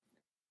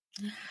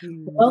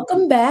Mm.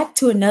 Welcome back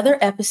to another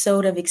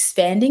episode of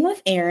Expanding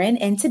with Erin.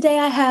 And today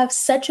I have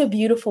such a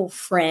beautiful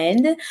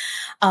friend,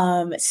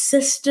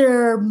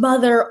 sister,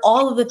 mother,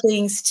 all of the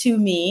things to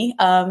me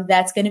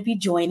that's going to be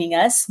joining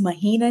us,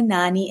 Mahina,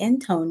 Nani,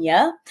 and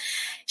Tonya.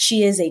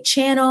 She is a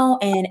channel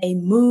and a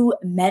Mu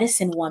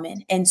medicine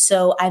woman. And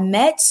so I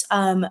met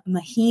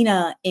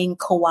Mahina in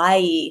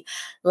Kauai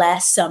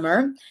last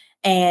summer,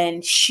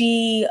 and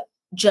she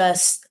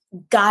just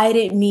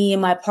guided me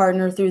and my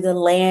partner through the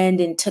land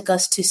and took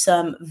us to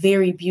some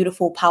very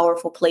beautiful,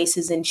 powerful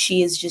places. And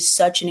she is just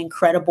such an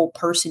incredible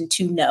person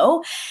to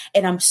know.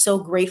 And I'm so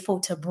grateful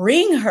to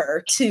bring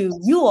her to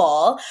you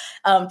all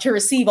to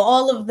receive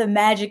all of the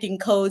magic and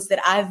codes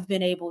that I've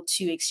been able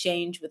to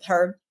exchange with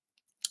her.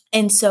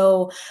 And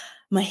so,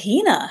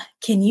 Mahina,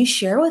 can you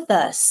share with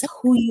us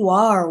who you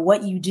are,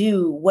 what you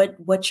do,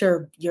 what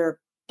your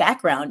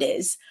background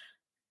is?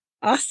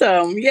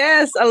 Awesome.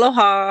 Yes.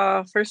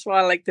 Aloha. First of all,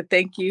 I'd like to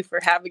thank you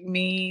for having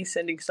me,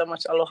 sending so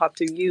much aloha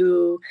to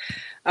you.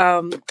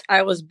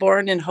 I was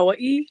born in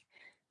Hawaii,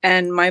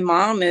 and my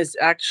mom is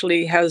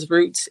actually has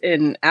roots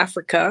in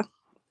Africa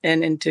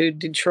and into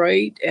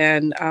Detroit.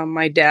 And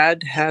my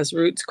dad has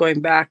roots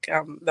going back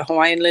the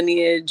Hawaiian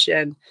lineage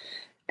and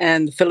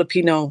the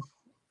Filipino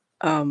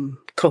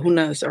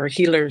kahunas or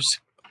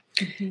healers.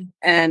 Mhm.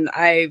 And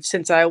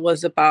since I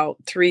was about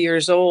 3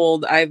 years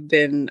old, I've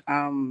been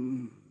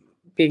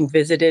being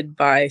visited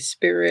by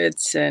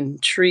spirits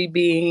and tree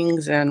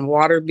beings and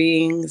water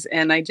beings.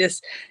 And I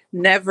just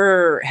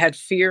never had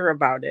fear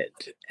about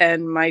it.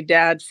 And my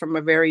dad, from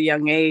a very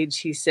young age,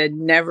 he said,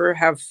 never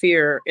have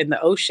fear in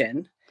the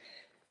ocean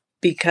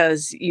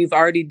because you've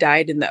already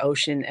died in the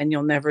ocean and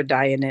you'll never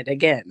die in it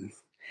again.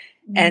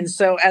 And Mm.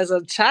 so as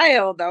a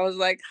child, I was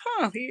like,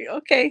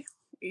 okay,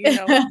 you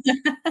know,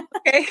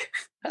 okay,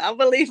 I'll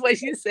believe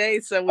what you say.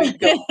 So we'd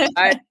go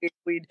outside,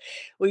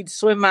 we'd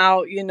swim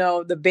out,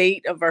 the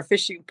bait of our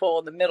fishing pole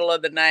in the middle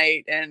of the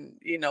night and,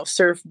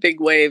 surf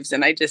big waves.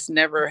 And I just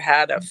never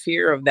had a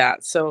fear of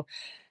that. So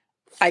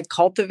I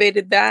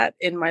cultivated that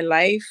in my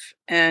life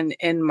and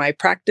in my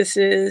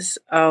practices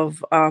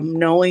of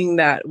knowing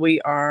that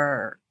we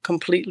are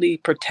completely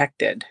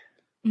protected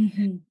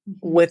Mhm, mhm,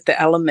 with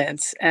the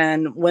elements.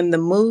 And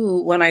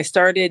when I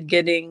started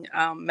getting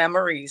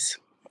memories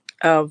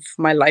of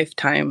my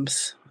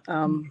lifetimes,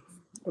 mhm,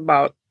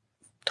 about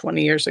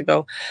 20 years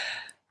ago,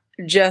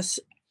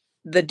 just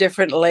the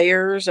different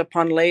layers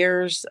upon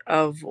layers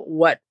of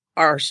what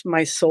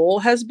my soul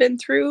has been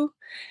through,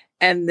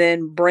 and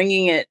then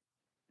bringing it,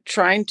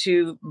 trying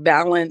to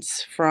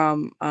balance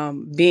from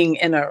being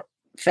in a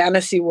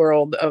fantasy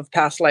world of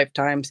past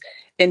lifetimes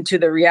into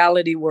the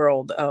reality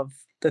world of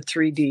the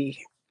 3D.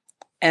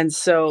 And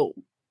so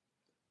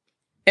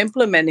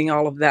implementing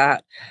all of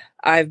that,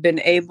 I've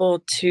been able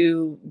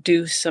to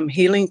do some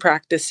healing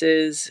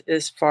practices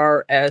as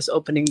far as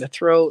opening the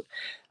throat,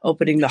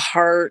 opening the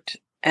heart,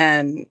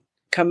 and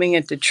coming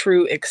into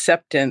true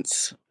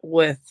acceptance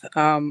with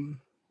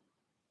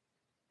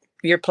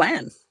your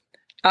plan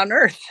on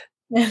earth.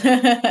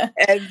 mhm.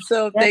 And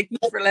so Yeah. thank you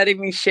for letting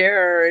me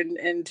share.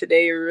 And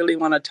today I really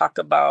want to talk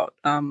about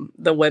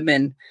the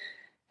women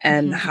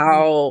and Mhm.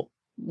 how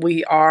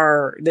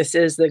this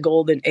is the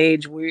golden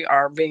age. We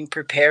are being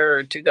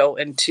prepared to go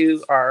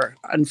into our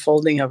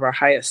unfolding of our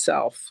highest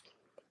self.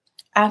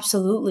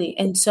 Absolutely.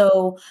 And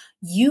so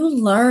you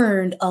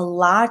learned a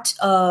lot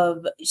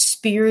of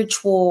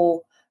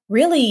spiritual,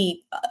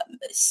 really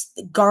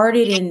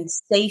guarded and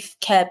safe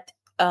kept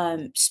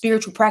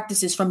spiritual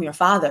practices from your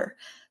father,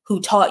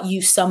 who taught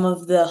you some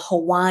of the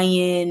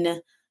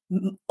Hawaiian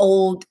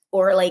old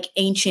or like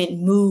ancient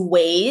Mu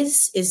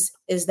ways. Is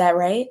that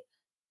right?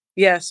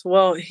 Yes,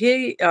 well,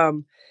 he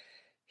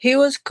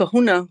was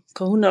kahuna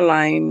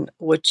line,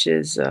 which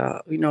is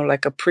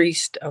like a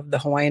priest of the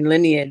Hawaiian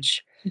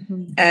lineage.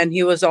 Mhm. And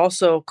he was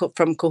also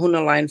from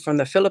kahuna line from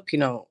the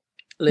Filipino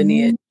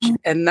lineage. Mhm.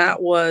 And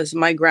that was,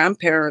 my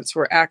grandparents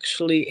were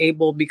actually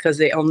able, because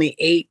they only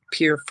ate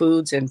pure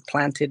foods and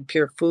planted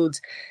pure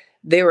foods,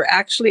 they were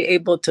actually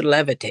able to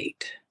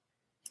levitate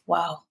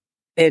Wow.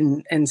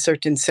 in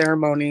certain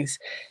ceremonies.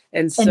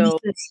 And And so,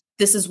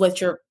 this is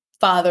what your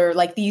father,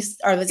 like these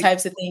are the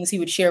types of things he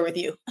would share with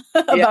you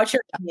yeah. about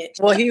your lineage.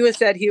 Well, he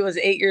was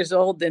 8 years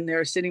old and they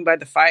were sitting by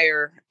the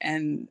fire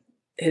and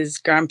his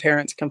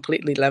grandparents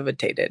completely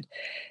levitated.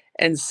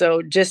 And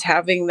so just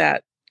having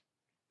that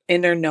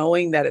inner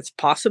knowing that it's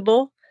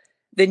possible,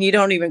 then you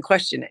don't even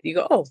question it. You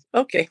go, oh,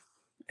 okay,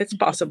 it's Mhm.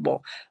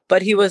 possible.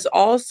 But he was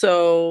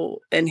also,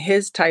 in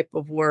his type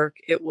of work,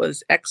 it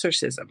was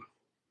exorcism.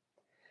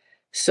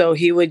 So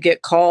he would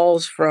get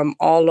calls from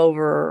all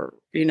over,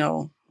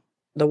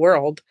 the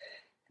world.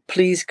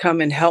 Please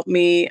come and help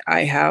me.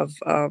 I have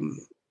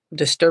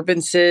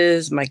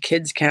disturbances. My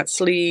kids can't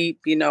sleep,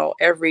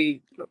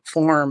 every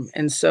form.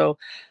 And so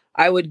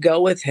I would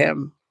go with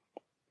him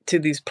to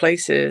these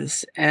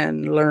places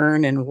and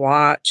learn and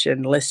watch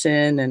and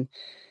listen and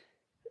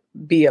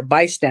be a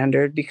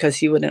bystander, because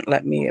he wouldn't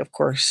let me, of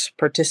course,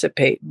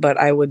 participate. But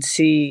I would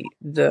see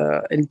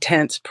the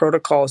intense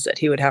protocols that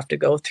he would have to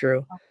go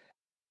through.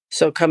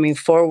 So coming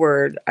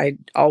forward, I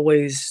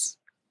always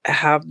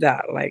have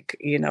that, like,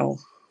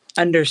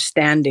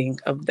 understanding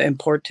of the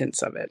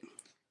importance of it.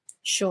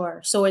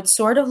 Sure. So it's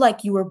sort of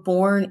like you were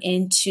born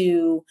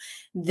into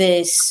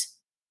this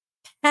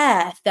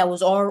path that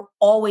was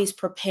always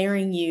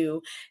preparing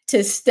you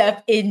to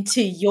step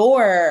into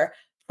your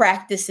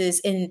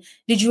practices. And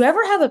did you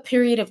ever have a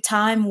period of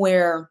time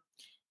where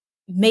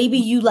maybe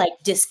you like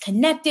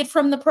disconnected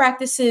from the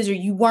practices, or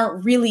you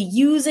weren't really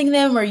using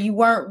them, or you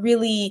weren't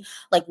really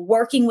like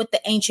working with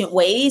the ancient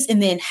ways,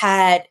 and then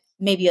had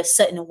maybe a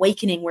sudden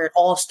awakening where it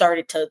all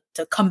started to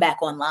come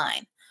back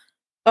online?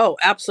 Oh,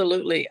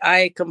 absolutely.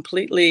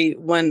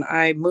 When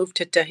I moved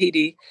to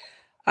Tahiti,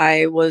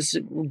 I was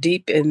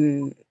deep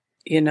in,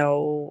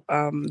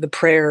 the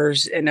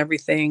prayers and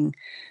everything.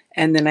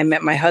 And then I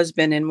met my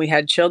husband and we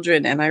had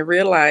children. And I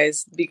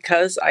realized,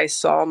 because I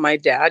saw my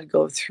dad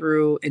go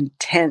through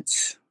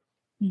intense,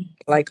 Mm.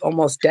 like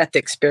almost death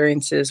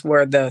experiences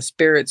where the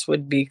spirits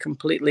would be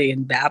completely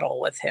in battle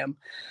with him.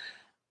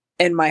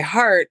 In my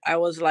heart, I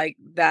was like,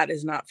 that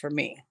is not for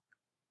me.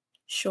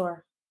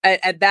 Sure.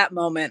 At that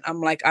moment,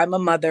 I'm like, I'm a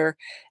mother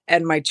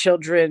and my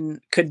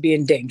children could be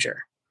in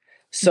danger.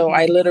 So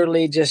I Mhm.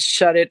 literally just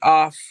shut it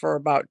off for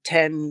about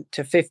 10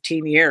 to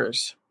 15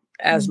 years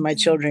as my Mhm.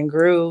 children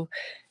grew.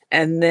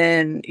 And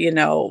then,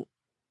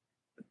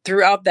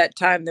 throughout that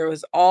time, there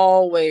was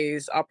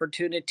always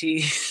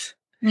opportunities.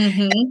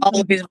 Mhm.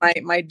 Always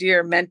my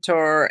dear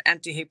mentor,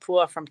 Auntie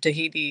Hepua from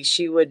Tahiti,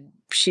 she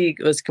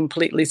was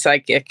completely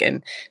psychic,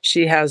 and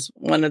she has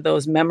one of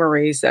those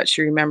memories that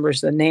she remembers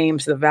the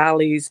names, the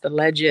valleys, the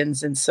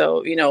legends. And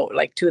so,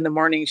 like 2 in the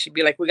morning, she'd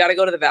be like, we got to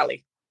go to the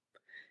valley.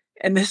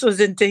 And this was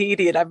in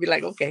Tahiti. And I'd be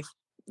like, okay,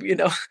 you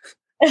know,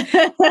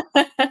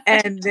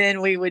 and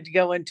then we would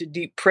go into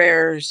deep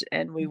prayers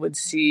and we would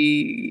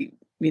see,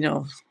 you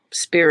know,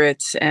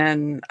 spirits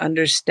and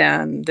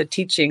understand the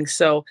teaching.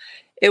 So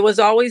it was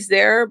always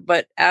there.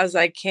 But as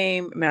I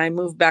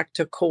moved back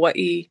to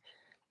Kauai,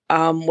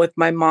 with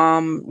my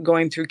mom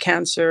going through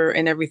cancer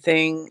and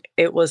everything,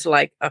 it was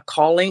like a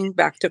calling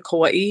back to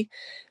Kauai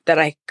that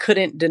I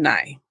couldn't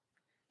deny.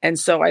 And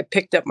so I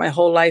picked up my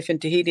whole life in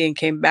Tahiti and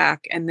came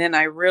back. And then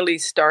I really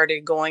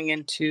started going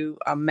into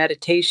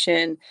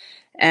meditation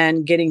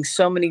and getting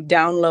so many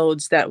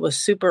downloads that was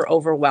super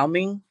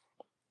overwhelming,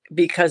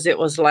 because it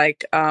was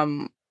like,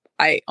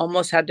 I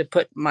almost had to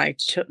put I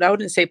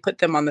wouldn't say put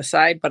them on the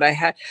side, but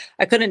I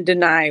couldn't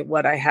deny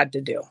what I had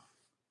to do.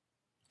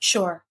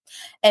 Sure.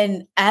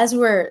 And as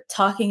we're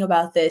talking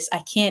about this, I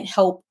can't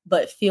help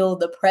but feel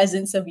the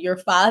presence of your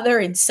father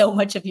and so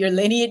much of your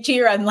lineage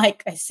here. I'm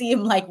like, I see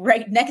him like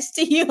right next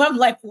to you. I'm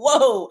like,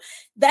 whoa,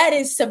 that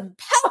is some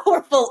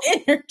powerful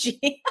energy.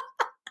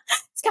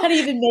 It's kind of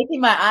even making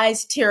my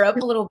eyes tear up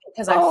a little bit,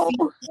 because I Oh,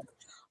 feel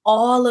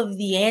all of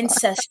the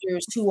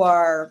ancestors who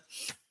are,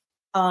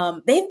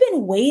 they've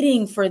been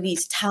waiting for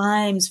these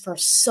times for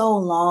so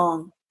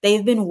long.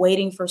 They've been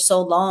waiting for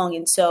so long.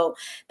 And so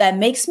that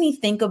makes me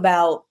think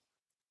about,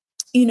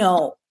 you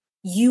know,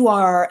 you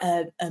are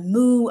a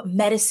Mu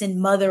medicine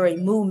mother, a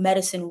Mu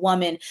medicine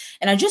woman.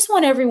 And I just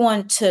want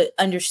everyone to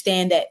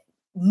understand that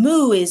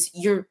Mu is,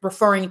 you're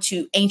referring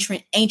to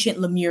ancient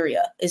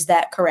Lemuria. Is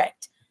that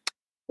correct?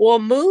 well,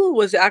 Mu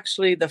was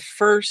actually the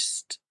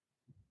first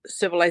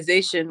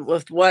civilization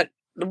with what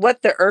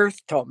the earth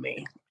told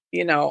me.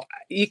 You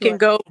can Sure.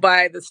 go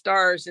by the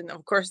stars, and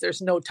of course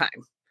there's no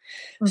time.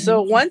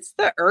 So Mhm. once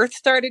the earth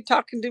started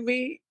talking to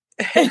me,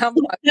 and I'm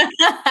like,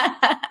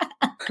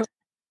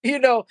 you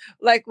know,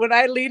 like when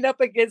I lean up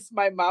against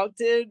my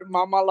mountain,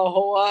 Mama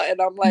Lahoa,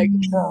 and I'm like,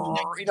 Mm.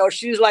 "Brr,"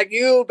 she's like,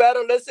 you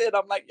better listen.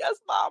 I'm like, yes,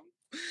 mom.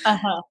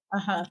 Uh-huh,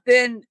 uh-huh.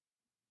 Then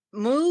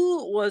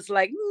Moo was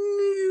like,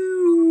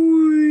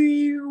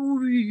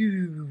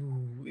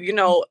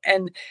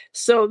 and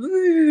so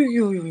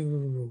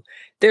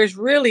there's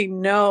really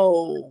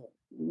no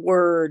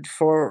word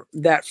for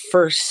that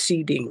first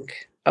seeding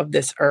of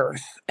this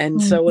earth.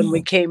 And so when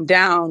we Mhm. came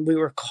down, we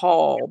were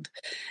called,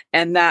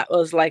 and that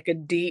was like a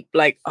deep,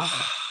 like,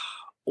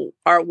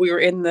 we were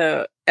in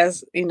the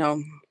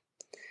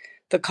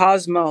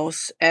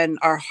cosmos, and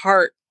our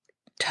heart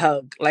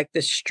tug, like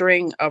the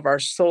string of our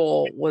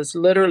soul was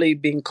literally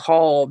being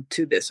called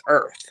to this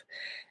earth.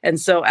 And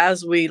so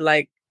as we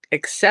like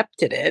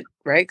accepted it,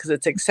 right? Because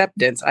it's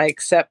acceptance. I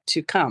accept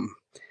to come.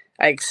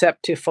 I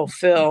accept to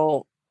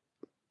fulfill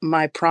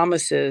my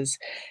promises.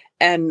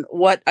 And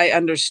what I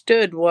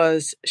understood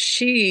was,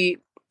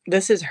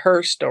 this is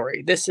her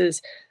story. This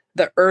is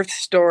the earth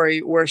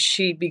story where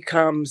she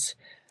becomes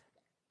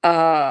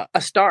a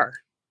star,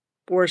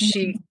 where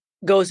she Mhm.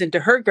 goes into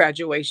her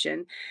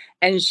graduation,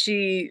 and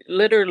she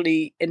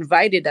literally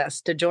invited us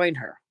to join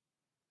her.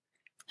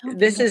 How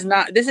beautiful.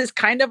 This is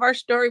kind of our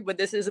story, but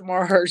this is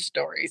more her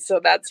story. So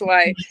that's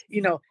why,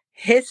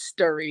 his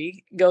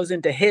story goes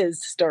into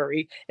his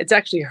story. It's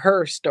actually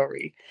her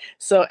story.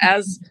 So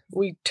as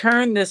we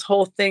turn this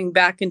whole thing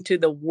back into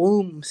the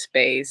womb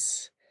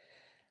space,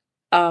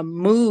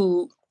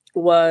 Mu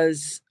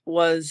was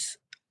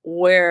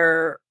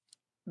where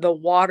the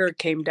water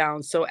came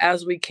down. So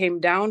as we came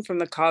down from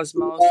the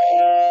cosmos,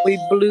 we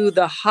blew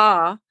the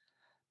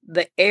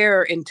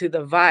air into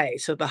the vai.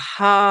 So the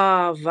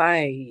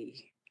Hawaii.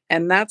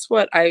 And that's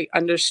what I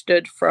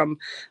understood from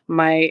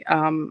my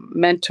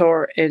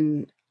mentor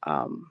in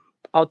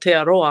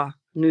Aotearoa,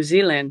 New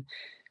Zealand.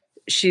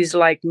 She's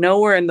like,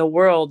 nowhere in the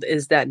world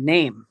is that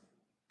name,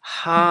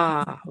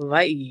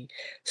 Hawaii.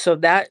 So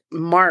that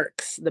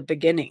marks the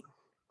beginning.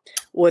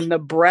 When the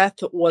breath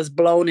was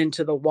blown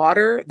into the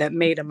water that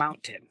made a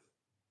mountain.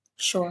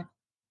 Sure.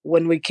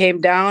 When we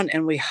came down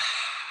and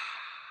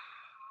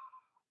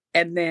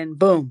and then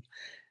boom,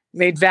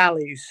 made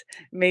valleys,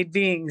 made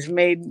beings,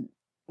 made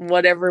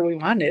whatever we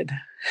wanted.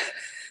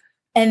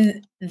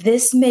 And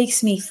this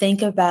makes me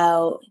think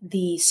about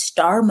the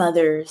star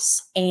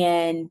mothers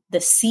and the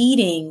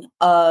seeding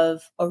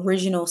of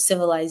original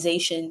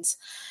civilizations.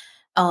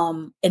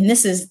 And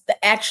this is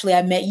actually,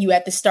 I met you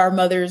at the Star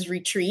Mothers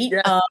retreat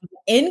Yeah.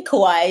 in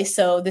Kauai.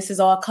 So this is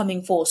all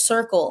coming full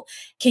circle.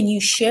 Can you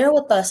share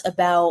with us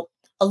about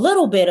a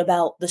little bit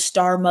about the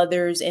Star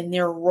Mothers and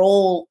their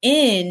role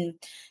in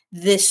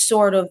this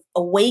sort of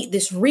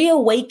this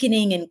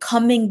reawakening and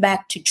coming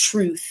back to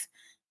truth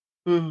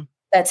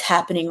that's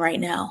happening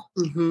right now?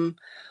 Mm-hmm.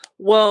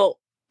 Well,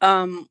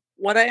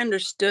 what I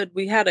understood,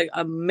 we had an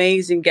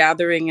amazing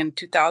gathering in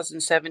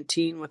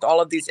 2017 with all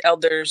of these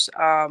elders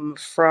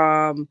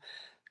from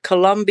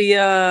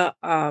Colombia,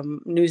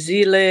 New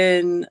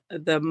Zealand,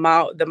 the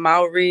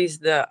Maoris,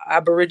 the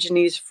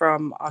Aborigines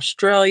from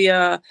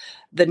Australia,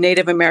 the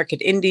Native American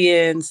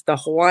Indians, the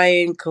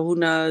Hawaiian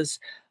kahunas,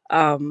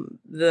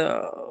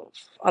 the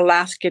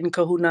Alaskan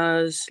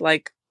kahunas.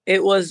 Like,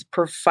 it was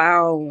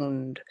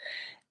profound.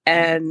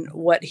 And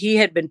what he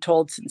had been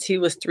told since he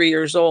was 3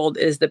 years old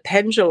is the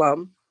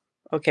pendulum,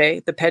 okay,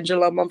 the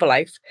pendulum of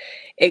life,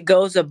 it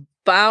goes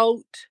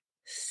about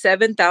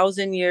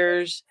 7,000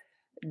 years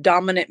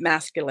dominant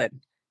masculine,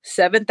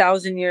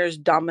 7,000 years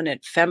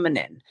dominant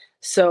feminine.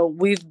 So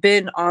we've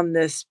been on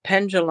this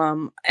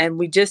pendulum and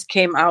we just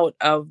came out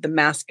of the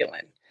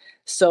masculine.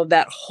 So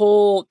that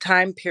whole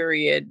time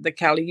period, the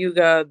Kali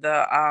Yuga,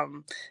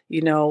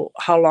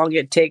 how long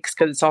it takes,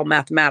 because it's all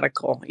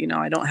mathematical.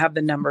 I don't have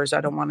the numbers. I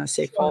don't want to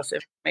say false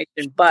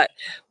information, but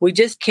we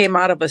just came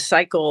out of a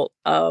cycle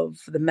of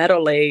the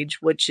Metal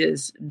Age, which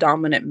is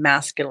dominant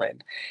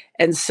masculine.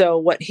 And so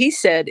what he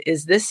said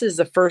is this is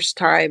the first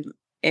time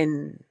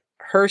in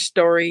her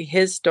story,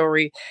 his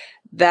story,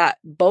 that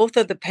both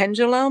of the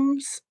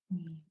pendulums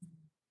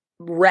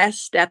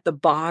rest at the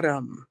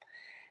bottom.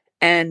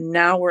 And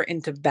now we're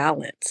into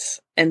balance.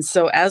 And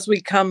so as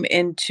we come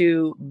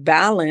into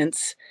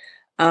balance,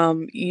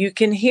 you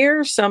can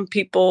hear some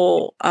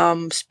people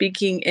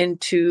speaking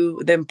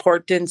into the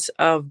importance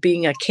of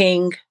being a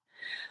king,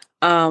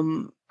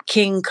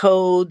 king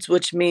codes,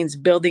 which means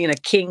building a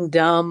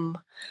kingdom,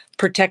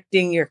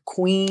 protecting your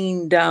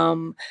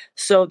queendom.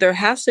 So there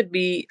has to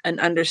be an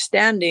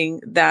understanding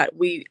that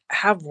we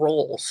have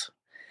roles,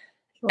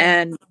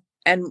 and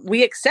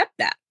we accept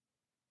that.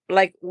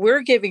 Like, we're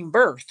giving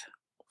birth.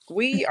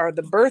 We are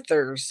the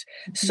birthers.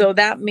 So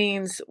that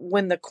means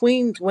when the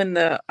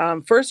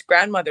first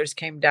grandmothers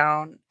came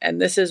down, and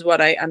this is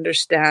what I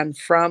understand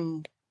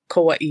from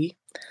Kauai,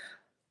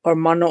 or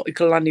Mano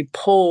Ikalani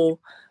Po,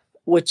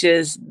 which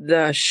is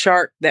the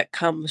shark that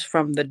comes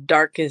from the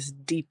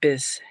darkest,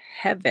 deepest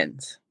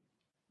heavens.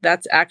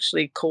 That's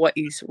actually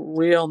Kauai's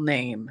real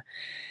name.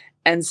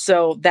 And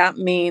so that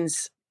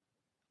means,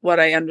 what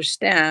I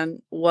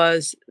understand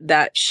was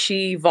that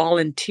she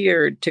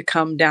volunteered to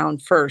come down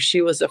first.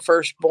 She was a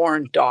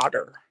firstborn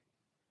daughter.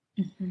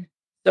 Mm-hmm.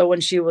 So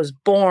when she was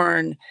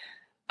born,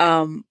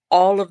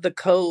 all of the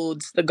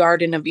codes, the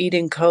Garden of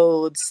Eden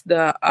codes,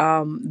 the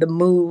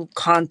Mu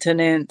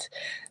continent,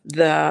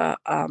 the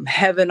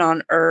heaven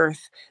on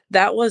earth,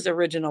 that was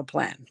original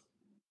plan.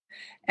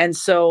 And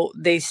so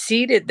they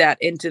seeded that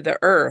into the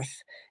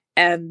earth.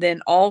 And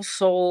then all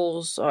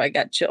souls, I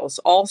got chills,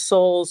 all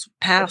souls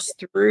pass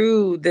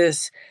through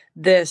this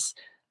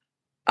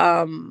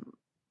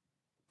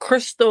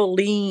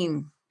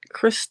crystalline,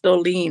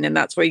 and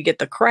that's where you get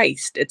the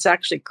Christ. It's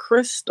actually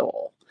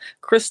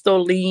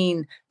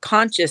crystalline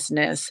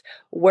consciousness,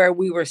 where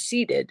we were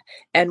seated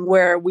and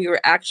where we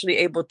were actually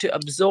able to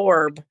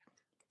absorb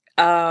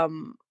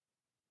the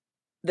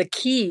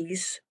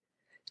keys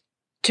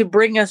to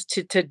bring us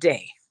to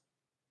today.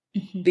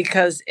 Mm-hmm.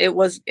 Because it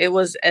was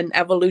an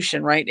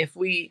evolution, right? If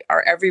we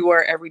are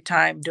everywhere, every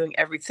time, doing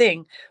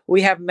everything,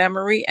 we have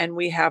memory and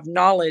we have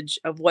knowledge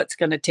of what's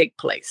going to take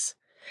place.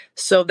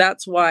 So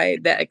that's why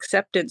the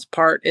acceptance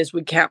part is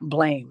we can't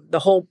blame. The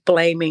whole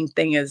blaming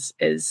thing is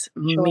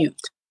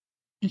mute,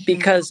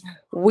 because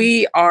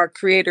we are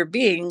creator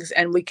beings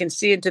and we can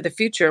see into the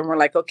future, and we're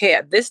like, okay,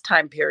 at this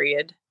time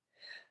period,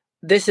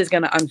 this is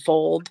going to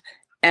unfold.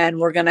 And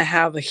we're going to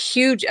have a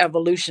huge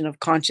evolution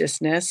of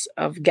consciousness,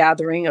 of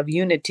gathering, of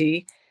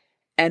unity.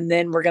 And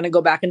then we're going to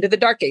go back into the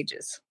dark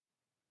ages.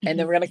 And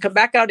then we're going to come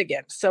back out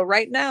again. So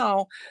right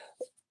now,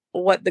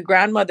 what the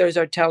grandmothers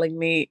are telling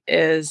me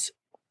is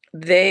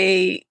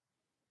we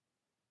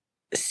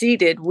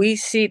seeded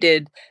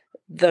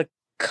the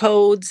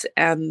codes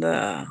and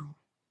the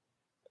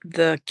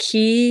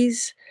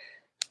keys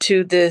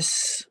to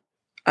this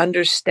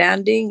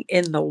understanding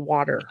in the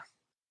water.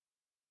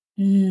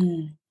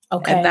 Mm, And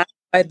okay. that's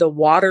why the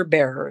water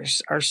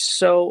bearers are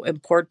so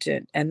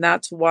important. And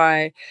that's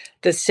why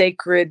the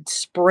sacred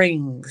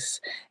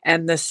springs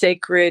and the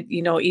sacred,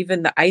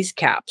 even the ice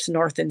caps,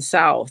 north and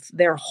south,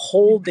 they're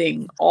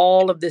holding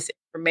all of this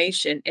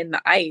information in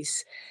the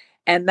ice.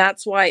 And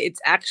that's why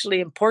it's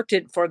actually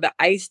important for the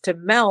ice to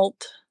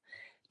melt,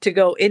 to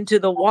go into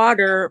the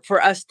water,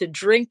 for us to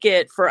drink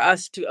it, for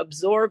us to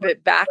absorb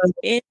it back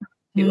into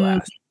Mm,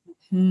 us.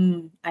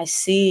 I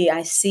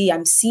see.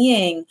 I'm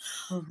seeing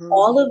Mhm.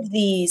 all of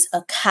these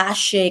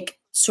Akashic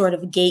sort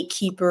of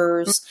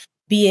gatekeepers,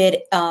 be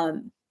it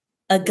a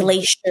Mhm.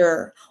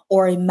 glacier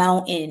or a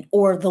mountain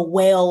or the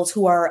whales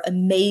who are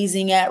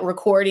amazing at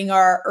recording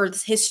our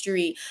Earth's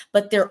history,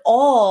 but they're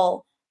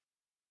all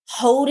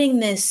holding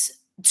this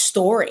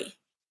story,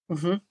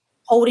 Mhm.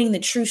 holding the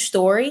true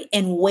story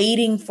and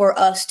waiting for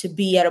us to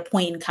be at a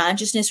point in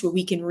consciousness where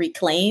we can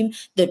reclaim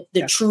the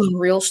Yeah. true and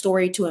real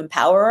story to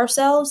empower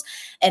ourselves.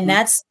 And Mhm.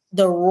 that's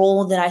the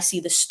role that I see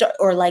the star,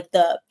 or like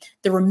the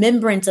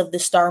remembrance of the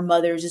star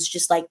mothers is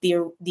just like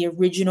the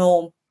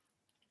original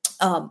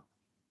um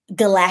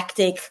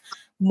galactic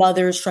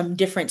mothers from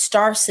different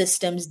star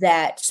systems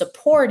that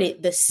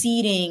supported the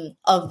seeding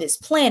of this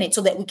planet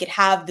so that we could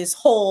have this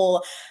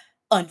whole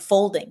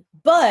unfolding.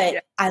 But Yeah.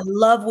 I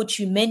love what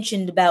you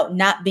mentioned about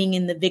not being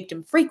in the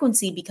victim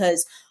frequency,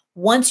 because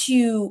once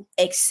you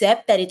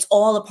accept that it's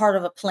all a part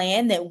of a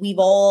plan that we've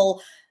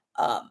all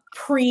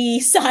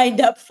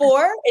pre-signed up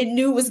for and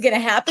knew was going to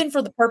happen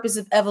for the purpose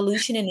of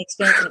evolution and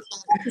expansion of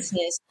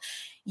consciousness,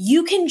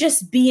 you can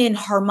just be in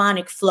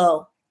harmonic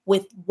flow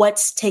with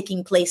what's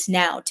taking place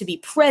now, to be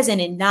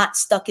present and not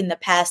stuck in the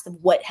past of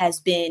what has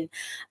been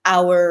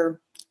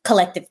our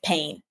collective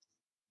pain.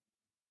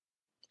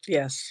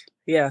 Yes.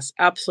 Yes,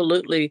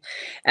 absolutely.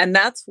 And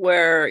that's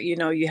where,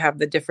 you have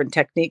the different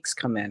techniques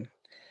come in.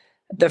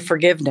 The Mhm.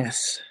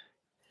 forgiveness,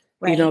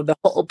 Right. the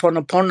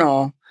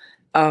ho'oponopono,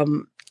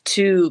 um,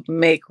 to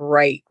make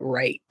right.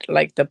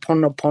 Like the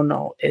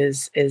ponopono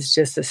is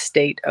just a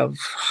state of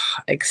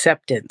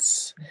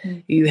acceptance.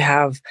 Mhm. You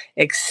have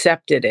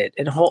accepted it,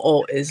 and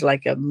ho'o is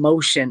like a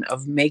motion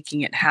of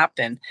making it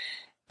happen.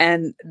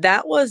 And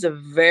that was a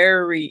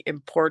very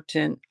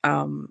important,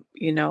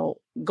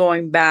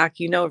 going back,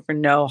 you never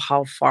know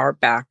how far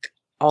back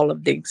all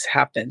of things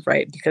happened,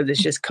 right? Because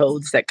it's just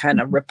codes that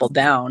kind of ripple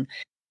down.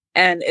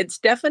 And it's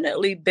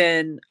definitely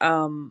been,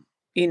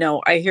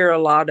 I hear a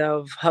lot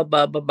of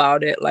hubbub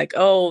about it, like,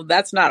 oh,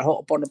 that's not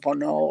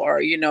Ho'oponopono,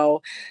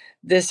 or,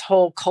 this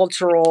whole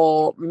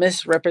cultural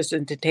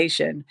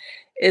misrepresentation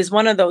is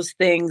one of those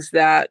things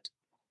that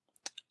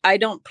I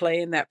don't play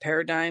in that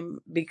paradigm,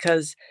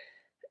 because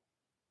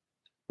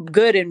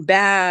good and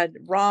bad,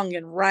 wrong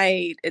and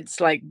right,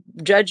 it's like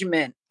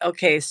judgment.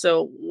 Okay,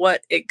 so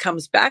what it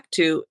comes back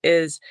to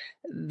is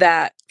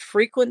that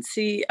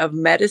frequency of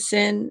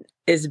medicine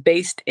is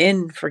based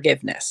in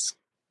forgiveness.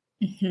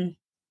 Mhm.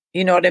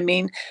 You know what I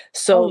mean? Oh,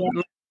 So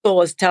yeah. Michael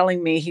was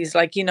telling me, he's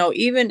like,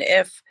 even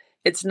if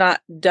it's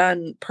not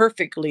done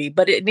perfectly,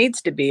 but it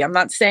needs to be. I'm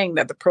not saying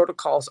that the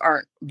protocols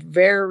aren't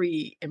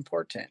very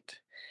important.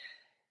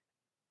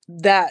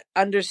 That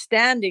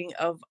understanding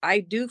of, I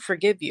do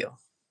forgive you.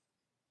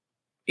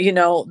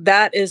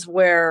 That is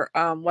where,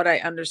 what I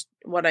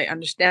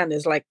understand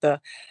is like the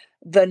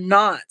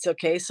knots.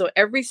 Okay, so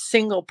every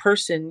single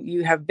person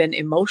you have been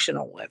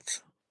emotional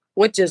with,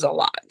 which is a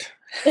lot.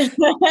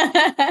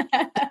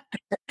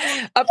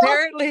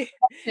 Apparently,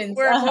 Questions.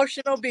 we're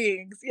emotional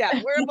beings. Yeah,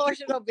 we're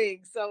emotional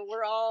beings. So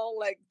we're all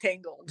like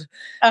tangled.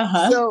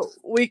 Uh-huh. So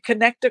we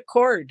connect a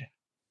cord.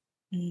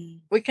 Mm.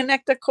 We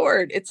connect a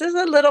cord. It's just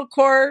a little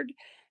cord.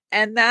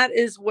 And that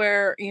is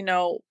where,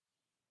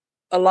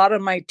 a lot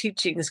of my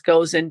teachings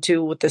goes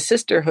into with the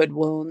sisterhood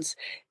wounds,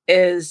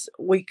 is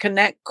we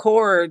connect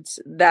cords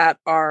that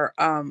are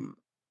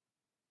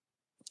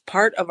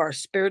part of our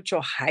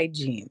spiritual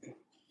hygiene.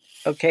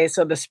 Okay,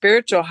 so the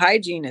spiritual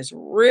hygiene is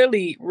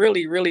really,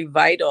 really, really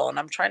vital. And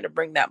I'm trying to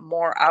bring that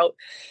more out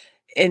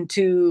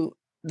into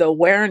the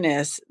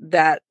awareness,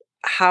 that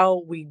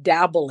how we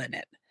dabble in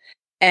it.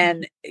 Mhm.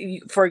 And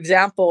for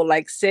example,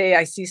 like, say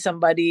I see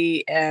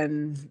somebody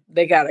and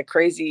they got a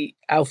crazy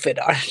outfit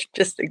on,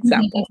 just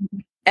example.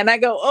 And I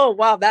go, oh,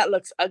 wow, that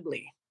looks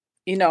ugly.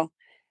 You know,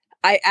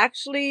 I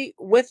actually,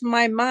 with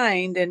my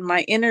mind and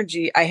my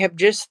energy, I have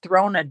just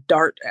thrown a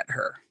dart at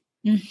her.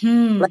 Like,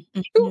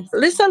 Mhm. "Ooh,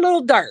 Mhm. this a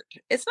little dart.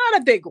 It's not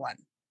a big one,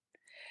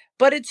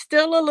 but it's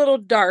still a little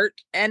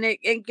dart, and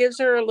it gives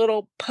her a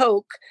little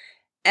poke.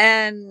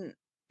 And,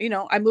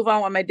 I move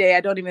on with my day.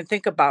 I don't even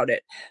think about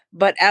it.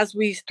 But as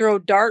we throw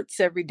darts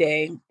every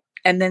day,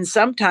 and then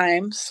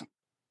sometimes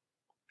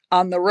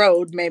on the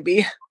road,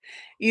 maybe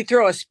you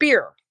throw a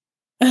spear,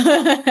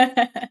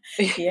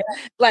 Yeah.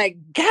 like,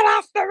 get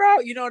off the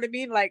road. You know what I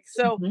mean? Like,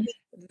 so Mhm.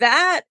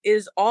 that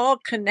is all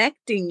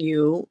connecting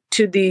you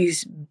to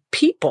these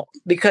people,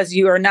 because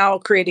you are now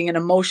creating an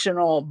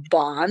emotional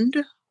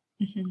bond,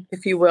 Mhm.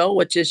 if you will,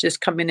 which is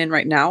just coming in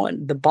right now,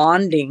 and the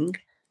bonding.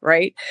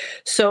 right?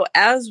 So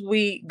as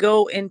we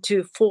go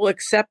into full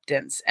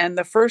acceptance, and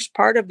the first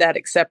part of that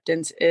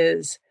acceptance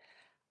is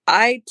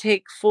I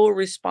take full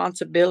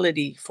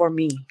responsibility for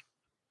me.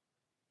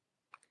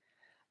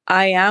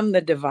 I am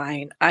the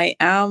divine. I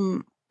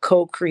am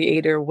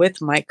co-creator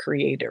with my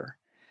creator.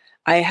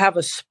 I have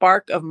a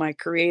spark of my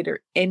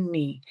creator in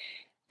me,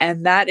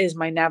 and that is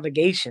my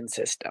navigation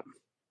system.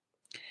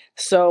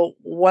 So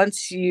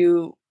once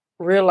you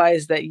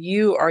realize that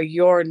you are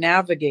your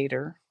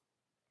navigator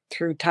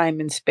through time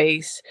and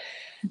space,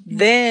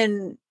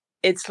 then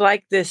it's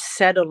like this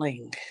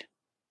settling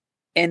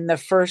in the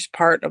first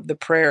part of the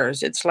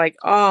prayers. It's like,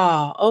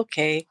 oh,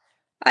 okay,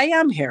 I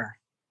am here.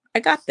 I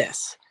got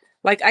this.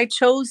 Like, I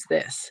chose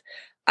this.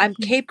 I'm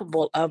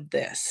capable of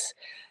this.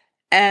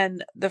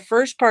 And the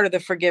first part of the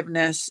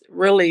forgiveness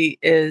really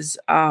is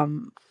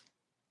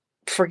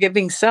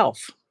forgiving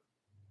self,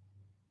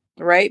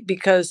 right?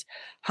 Because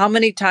how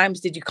many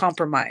times did you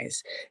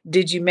compromise?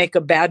 Did you make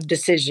a bad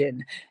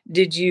decision?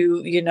 Did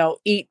you,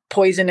 eat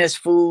poisonous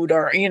food?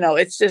 Or,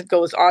 it just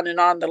goes on and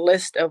on the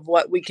list of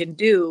what we can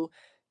do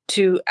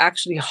to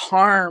actually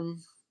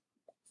harm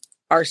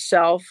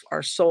ourself,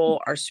 our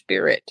soul, our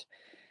spirit.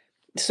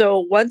 So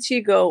once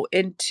you go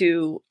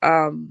into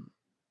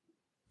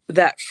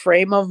that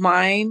frame of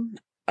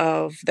mind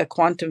of the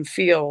quantum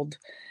field,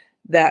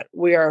 that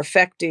we are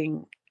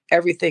affecting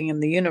everything in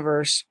the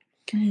universe,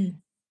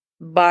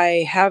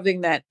 by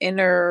having that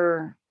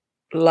inner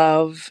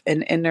love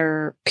and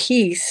inner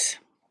peace,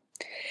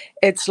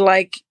 it's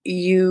like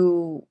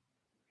you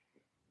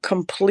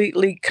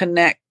completely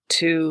connect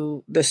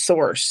to the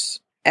source,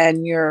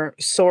 and your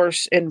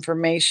source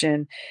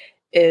information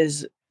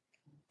is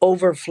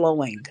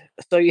overflowing.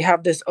 So you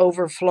have this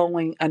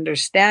overflowing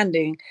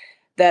understanding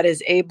that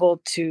is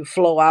able to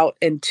flow out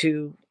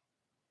into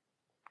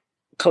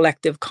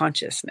collective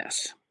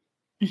consciousness,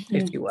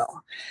 if you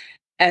will.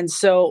 And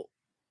so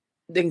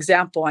the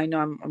example, I know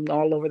I'm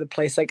all over the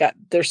place.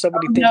 There's so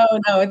many things.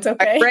 No, it's My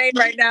okay. brain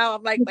right now,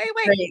 I'm like, wait,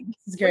 Great.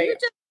 This is great.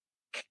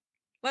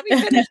 let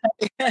me finish.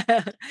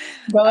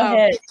 Go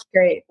ahead. It's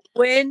great.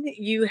 When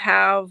you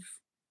have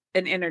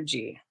an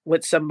energy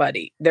with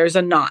somebody, there's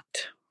a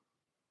knot.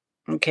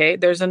 Okay,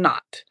 there's a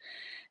knot.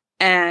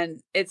 And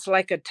it's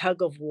like a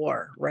tug of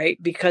war,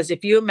 right? Because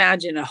if you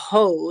imagine a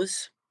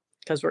hose,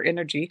 because we're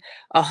energy,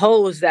 a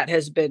hose that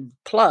has been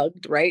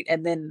plugged, right?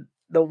 And then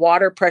the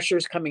water pressure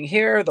is coming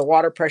here, the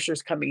water pressure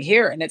is coming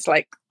here. And it's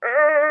like,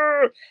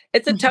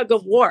 it's a tug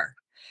of war.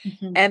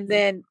 And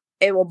then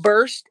it will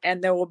burst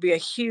and there will be a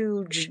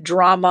huge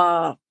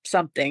drama,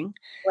 something.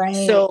 Right.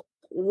 So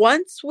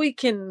once we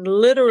can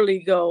literally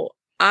go,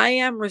 I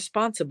am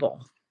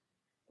responsible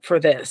for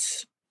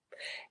this.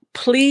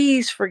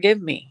 Please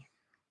forgive me.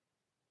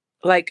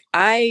 Like,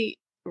 I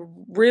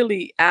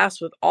really ask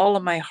with all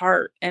of my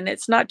heart. And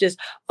it's not just,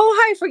 oh,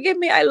 hi, forgive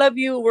me. I love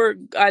you.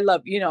 I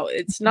love,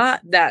 it's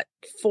not that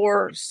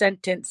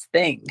 4-sentence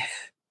thing.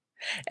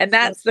 And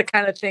that's the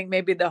kind of thing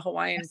maybe the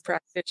Hawaiian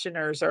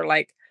practitioners are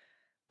like,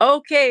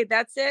 okay,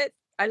 that's it.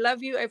 I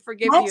love you. I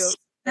forgive you.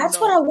 That's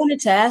what I wanted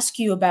to ask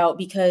you about,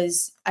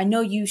 because I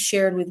know you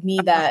shared with me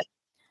that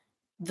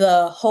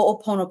the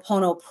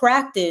Ho'oponopono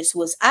practice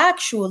was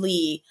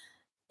actually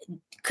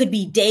could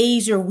be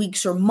days or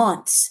weeks or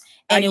months.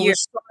 And it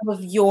was sort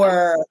of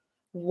your,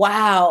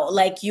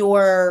 like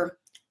your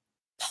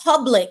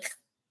public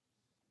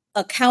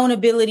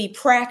accountability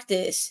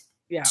practice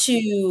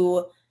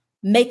to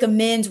make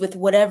amends with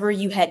whatever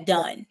you had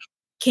done.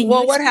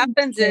 What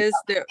happens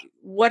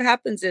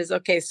is,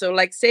 okay, so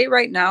like say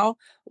right now,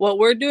 what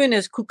we're doing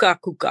is kuka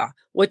kuka,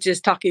 which is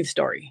talking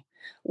story.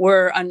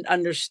 We're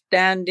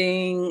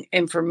understanding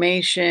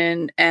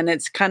information, and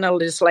it's kind of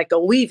just like a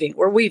weaving.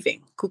 We're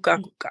weaving, kuka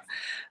kuka.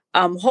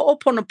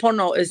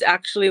 Ho'oponopono is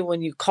actually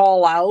when you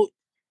call out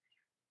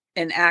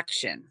an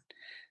action.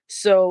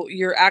 So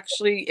you're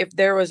actually, if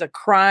there was a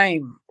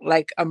crime,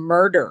 like a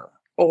murder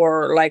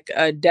or like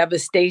a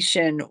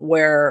devastation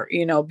where,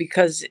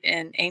 because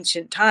in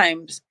ancient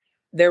times,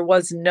 there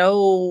was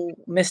no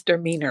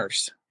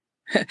misdemeanors.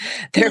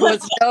 There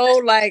was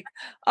no like,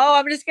 oh,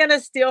 I'm just going to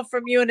steal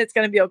from you and it's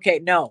going to be okay.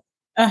 No,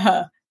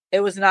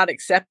 it was not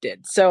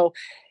accepted. So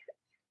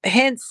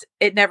hence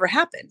it never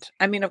happened.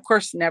 I mean, of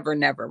course, never,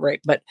 right?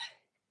 But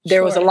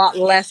there was a lot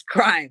less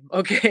crime.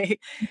 Okay.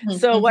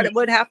 So what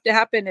would have to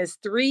happen is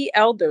 3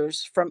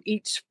 elders from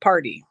each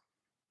party.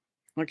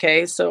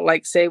 Okay. So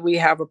like, say we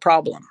have a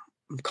problem.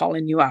 I'm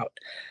calling you out.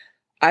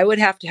 I would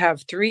have to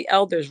have 3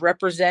 elders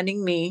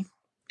representing me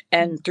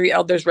and 3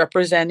 elders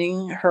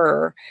representing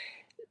her.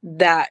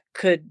 That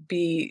could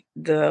be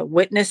the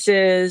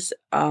witnesses,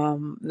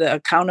 the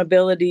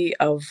accountability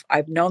of,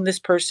 I've known this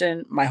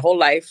person my whole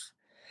life.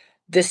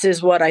 This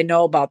is what I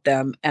know about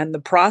them. And the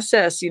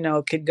process,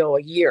 could go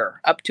a year,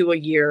 up to a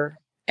year,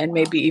 and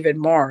maybe even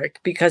more,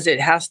 because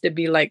it has to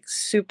be like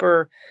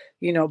super,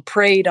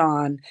 prayed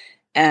on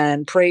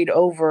and prayed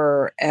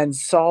over and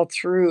saw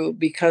through,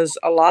 because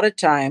a lot of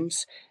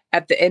times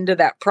at the end of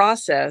that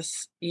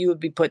process, you would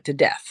be put to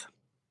death.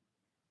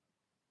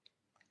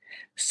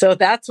 So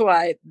that's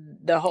why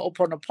the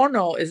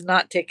Ho'oponopono is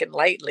not taken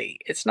lightly.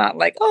 It's not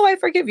like, oh, I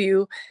forgive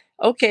you.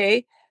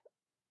 Okay.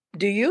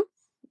 Do you?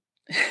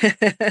 Do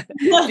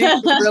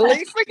you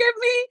really forgive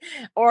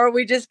me? Or are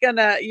we just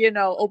gonna,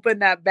 open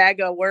that bag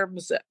of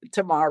worms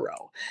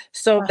tomorrow?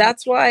 So Uh-huh.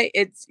 that's why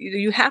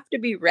you have to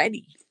be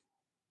ready.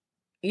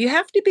 You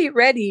have to be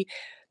ready.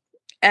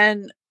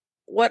 And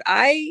what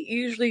I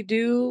usually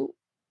do,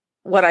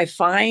 what I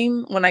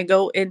find when I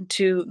go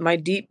into my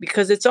deep,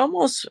 because it's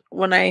almost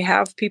when I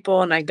have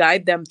people and I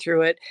guide them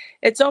through it,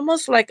 it's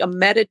almost like a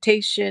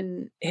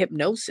meditation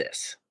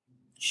hypnosis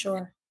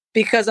Sure.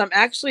 because I'm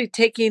actually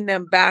taking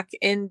them back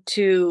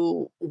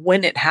into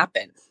when it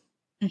happened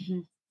Hmm.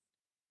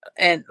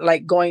 and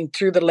like going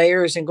through the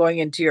layers and going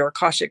into your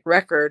Akashic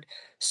record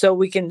so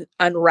we can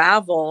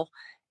unravel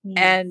Mm.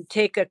 and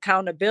take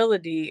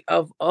accountability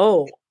of,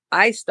 oh,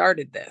 I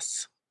started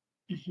this.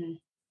 Hmm.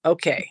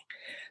 Okay.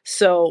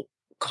 So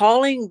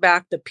calling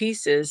back the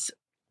pieces.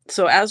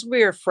 So as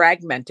we are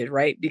fragmented,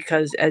 right?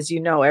 Because as you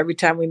know, every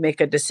time we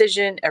make a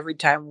decision, every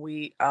time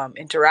we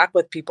interact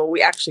with people,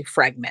 we actually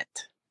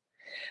fragment.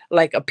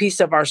 Like a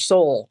piece of our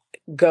soul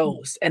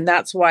goes. And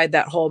that's why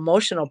that whole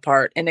emotional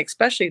part, and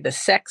especially the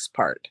sex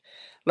part,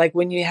 like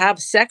when you have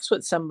sex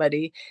with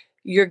somebody,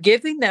 you're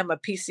giving them a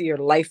piece of your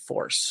life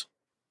force,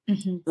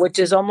 Hmm. which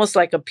is almost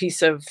like a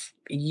piece of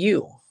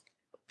you,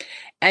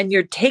 and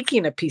you're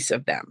taking a piece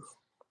of them.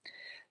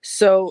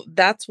 So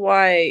that's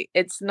why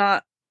it's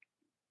not,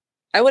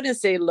 I wouldn't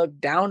say looked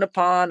down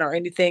upon or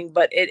anything,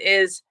 but it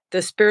is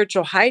the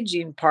spiritual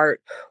hygiene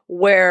part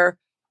where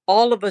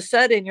all of a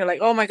sudden you're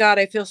like, oh my God,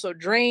 I feel so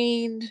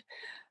drained.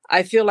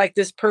 I feel like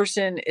this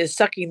person is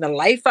sucking the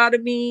life out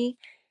of me.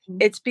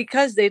 It's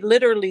because they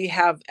literally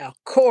have a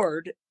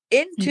cord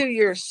into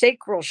your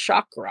sacral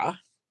chakra,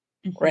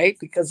 Hmm. right?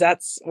 Because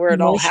that's where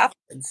it all Emotion,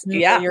 happens. where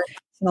Yeah. your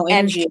emotional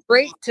And energy.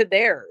 straight to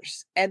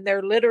theirs. And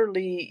they're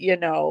literally,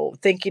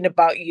 thinking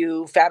about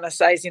you,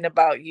 fantasizing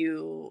about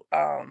you,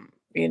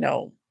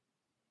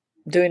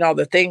 doing all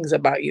the things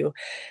about you.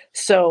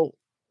 So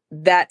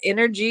that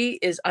energy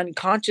is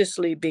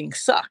unconsciously being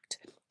sucked.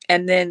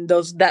 And then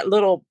that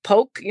little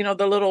poke,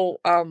 the little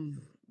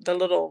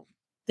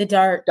The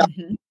dart. dart,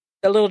 Hmm.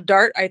 the little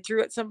dart I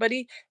threw at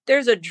somebody,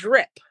 there's a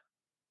drip.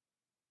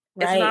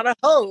 It's Right. not a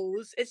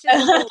hose. It's just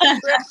a little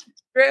drip,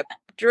 drip,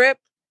 drip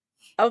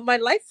of my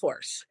life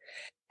force.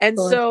 And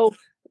Sure. so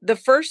the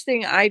first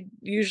thing I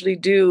usually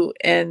do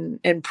in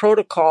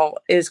protocol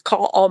is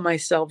call all my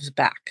selves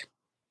back.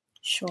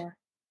 Sure.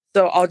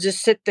 So I'll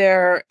just sit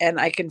there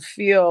and I can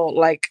feel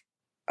like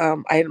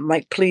I'm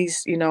like,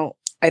 please,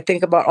 I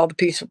think about all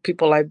the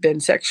people I've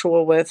been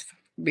sexual with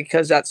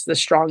because that's the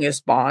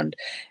strongest bond,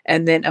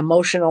 and then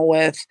emotional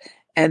with,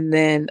 and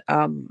then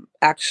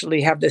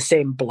actually have the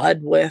same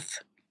blood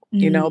with,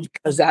 Mm.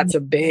 because that's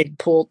a big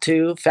pull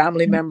too.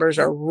 Family members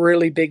are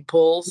really big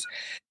pulls.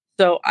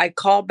 So I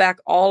call back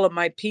all of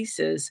my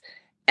pieces,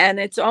 and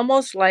it's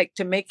almost like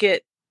to make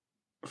it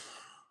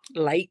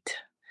light.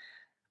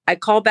 I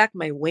call back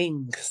my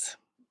wings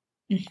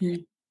Hmm.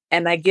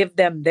 and I give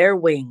them their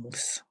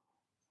wings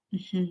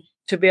Hmm.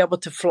 to be able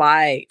to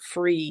fly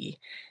free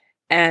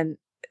and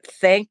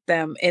thank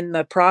them in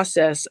the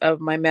process of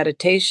my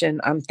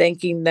meditation. I'm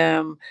thanking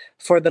them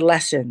for the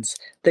lessons,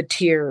 the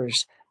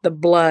tears, the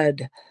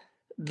blood,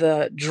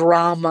 the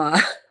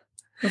drama,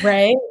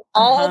 Right.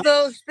 all Uh-huh.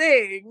 those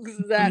things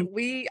Mhm. that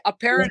we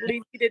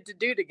apparently needed to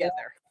do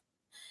together.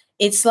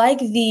 It's like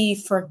the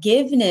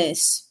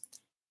forgiveness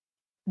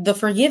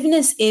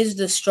is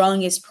the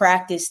strongest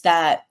practice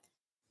that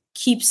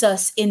keeps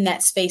us in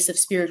that space of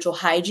spiritual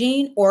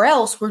hygiene, or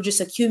else we're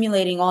just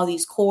accumulating all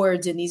these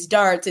cords and these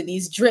darts and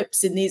these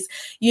drips and these,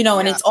 and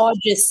Yeah. it's all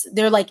just,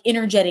 they're like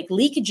energetic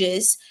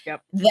leakages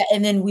Yep. that,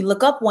 and then we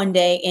look up one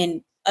day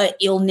and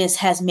illness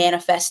has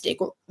manifested,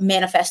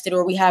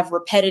 or we have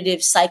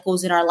repetitive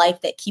cycles in our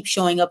life that keep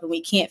showing up and we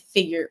can't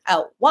figure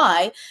out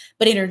why.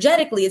 But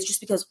energetically, it's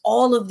just because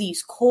all of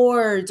these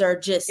cords are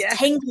just Yes.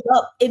 tangled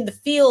up in the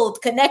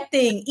field,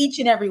 connecting each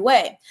and every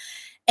way.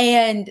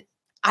 And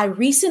I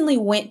recently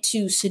went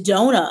to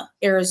Sedona,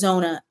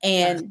 Arizona,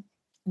 and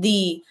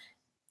the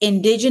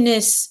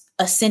indigenous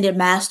ascended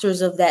masters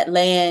of that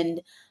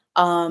land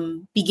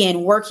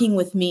began working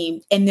with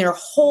me, and their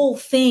whole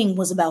thing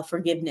was about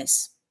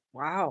forgiveness.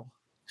 Wow.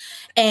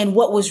 And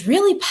what was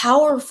really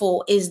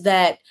powerful is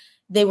that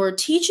they were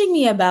teaching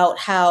me about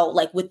how,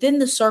 like, within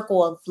the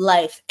circle of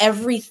life,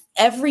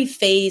 every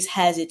phase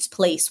has its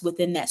place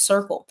within that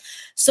circle.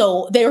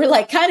 So they were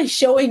like kind of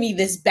showing me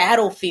this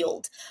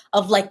battlefield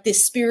of like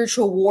this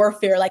spiritual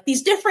warfare, like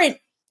these different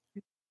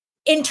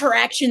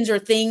interactions or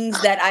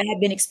things that I have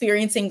been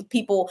experiencing with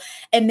people.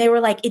 And they were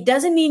like, it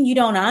doesn't mean you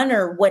don't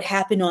honor what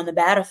happened on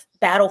the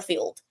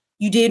battlefield.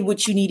 You did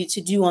what you needed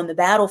to do on the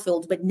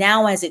battlefield. But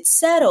now as it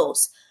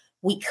settles,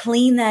 we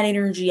clean that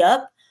energy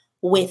up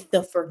with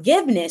the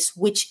forgiveness,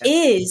 which Yes.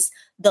 is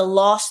the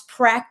lost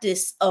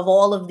practice of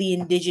all of the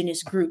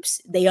indigenous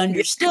groups. They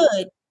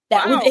understood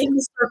that Wow. within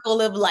the circle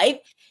of life,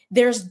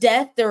 there's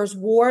death, there's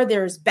war,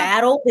 there's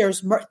battle,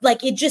 there's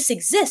like it just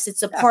exists.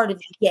 It's a part of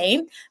the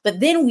game. But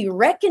then we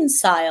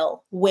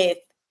reconcile with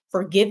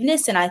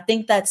forgiveness. And I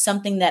think that's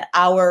something that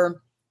our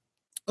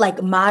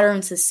like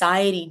modern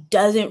society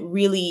doesn't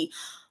really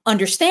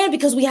understand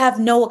because we have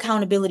no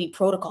accountability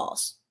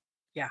protocols.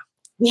 Yeah.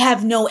 We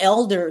have no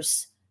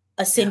elders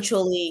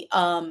essentially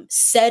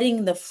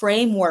setting the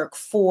framework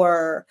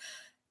for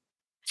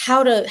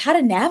how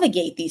to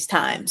navigate these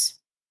times.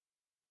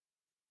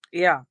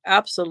 Yeah,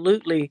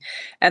 absolutely.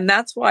 And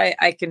that's why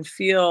I can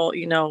feel,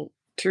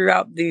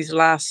 throughout these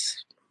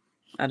last,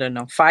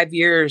 5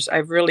 years,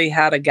 I've really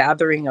had a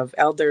gathering of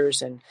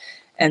elders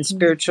and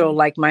spiritual,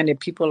 like-minded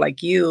people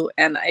like you.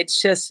 And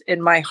it's just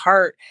in my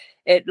heart,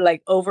 it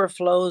like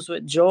overflows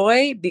with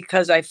joy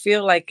because I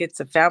feel like it's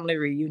a family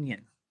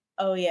reunion.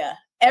 Oh yeah.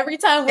 Every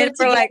time we're And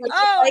we're together, like,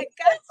 oh, I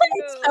got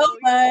it's so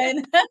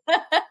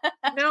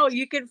fun. No,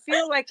 you can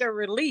feel like a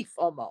relief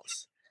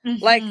almost.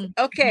 Like,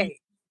 okay,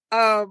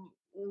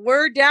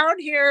 we're down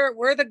here,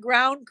 we're the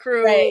ground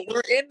crew, Right.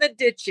 we're in the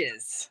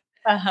ditches.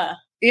 Uh-huh.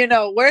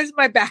 Where's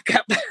my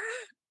backup?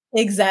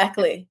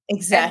 Exactly.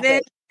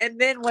 And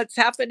then what's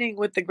happening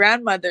with the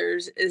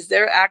grandmothers is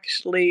they're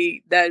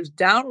actually, those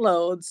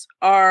downloads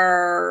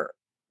are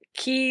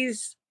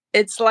keys.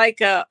 It's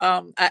like a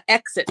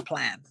exit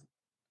plan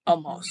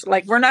almost.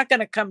 Like we're not going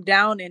to come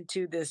down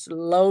into this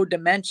low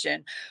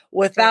dimension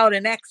without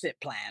an exit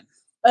plan.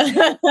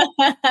 And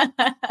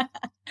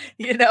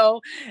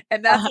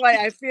that's why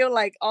I feel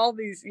like all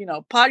these,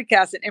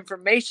 podcasts and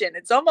information,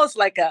 it's almost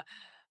like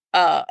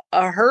a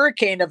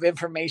hurricane of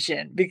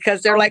information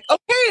because they're like,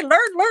 okay, learn,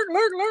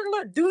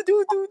 do.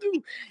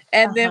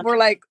 And then we're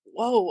like,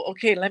 whoa,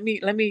 okay, let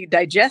me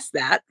digest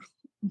that.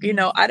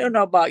 I don't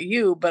know about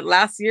you, but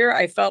last year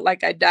I felt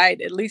like I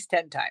died at least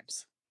 10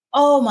 times.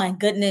 Oh my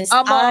goodness.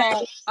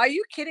 Are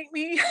you kidding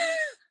me?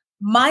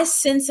 My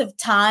sense of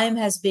time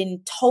has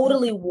been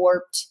totally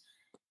warped.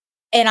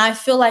 And I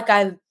feel like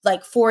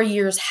 4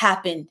 years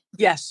happened.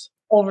 Yes.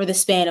 Over the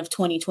span of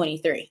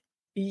 2023.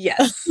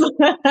 Yes.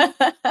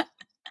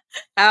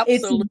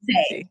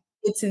 Absolutely.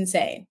 It's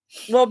insane.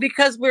 Well,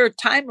 because we're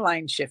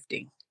timeline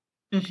shifting.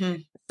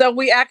 So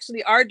we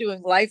actually are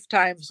doing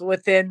lifetimes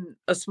within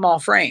a small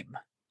frame.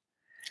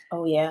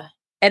 Oh, yeah.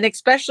 And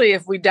especially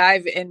if we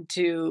dive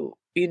into,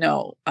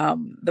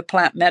 the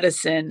plant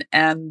medicine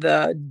and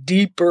the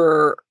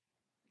deeper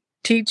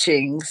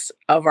teachings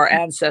of our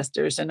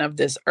ancestors and of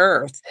this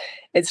earth,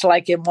 it's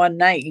like in one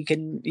night you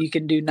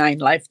can do 9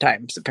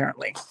 lifetimes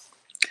apparently.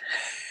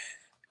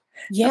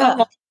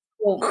 Yeah.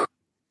 Well,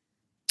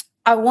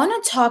 I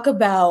want to talk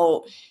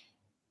about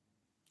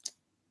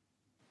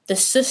the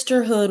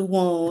sisterhood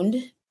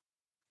wound,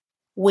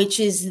 which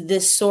is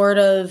this sort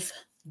of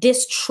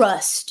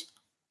distrust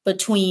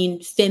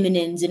between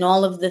feminines and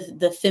all of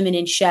the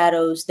feminine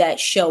shadows that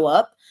show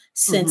up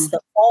since the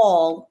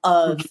fall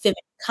of feminine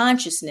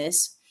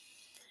consciousness.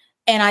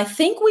 And I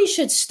think we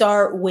should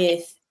start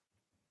with,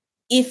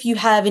 if you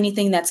have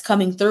anything that's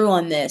coming through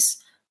on this,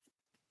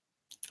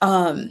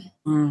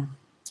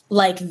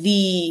 like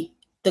the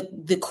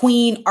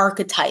queen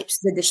archetypes,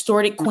 the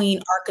distorted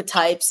queen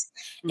archetypes,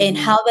 and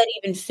how that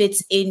even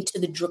fits into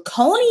the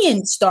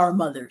draconian star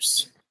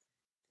mothers.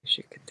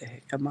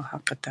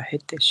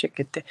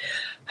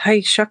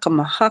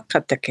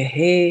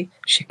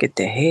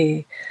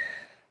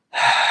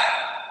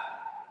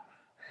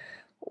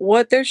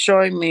 What they're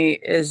showing me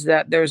is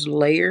that there's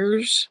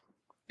layers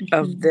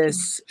of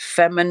this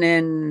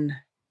feminine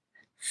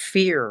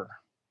fear.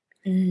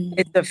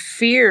 It's a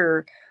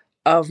fear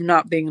of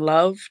not being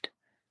loved,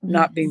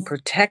 not being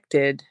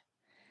protected,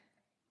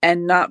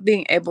 and not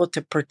being able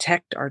to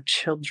protect our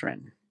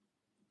children.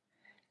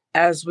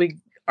 As we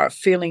are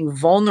feeling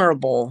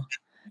vulnerable,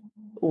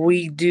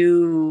 we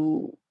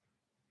do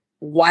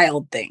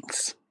wild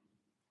things.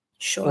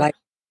 Sure. Like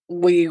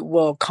we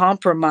will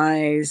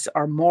compromise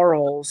our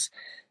morals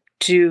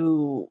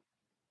to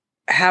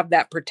have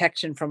that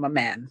protection from a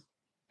man.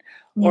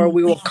 Or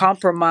we will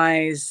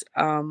compromise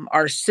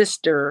our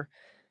sister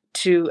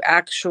to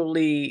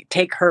actually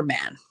take her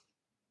man.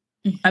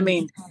 I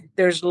mean,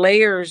 there's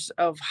layers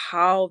of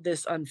how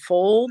this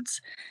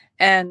unfolds.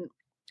 And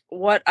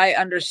what I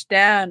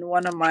understand,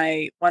 one of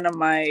my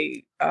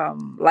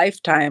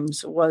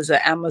lifetimes was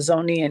an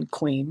Amazonian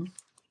queen.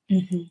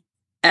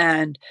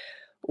 And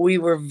we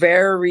were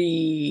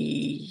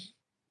very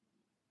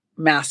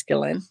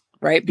masculine,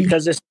 right?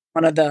 Because it's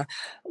one of the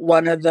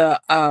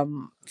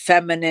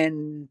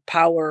feminine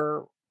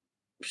power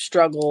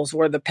struggles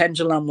where the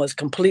pendulum was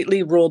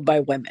completely ruled by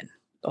women.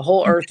 The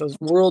whole earth was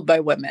ruled by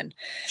women.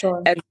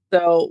 Sure. And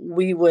so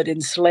we would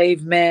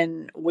enslave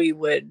men. We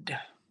would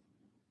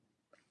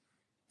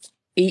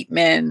eat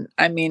men.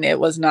 I mean, it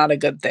was not a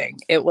good thing.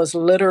 It was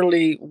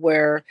literally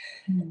where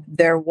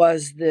there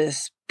was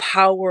this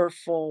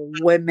powerful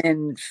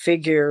women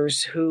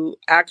figures who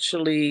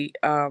actually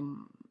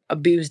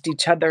abused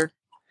each other.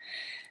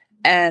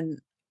 And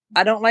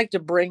I don't like to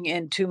bring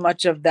in too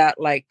much of that,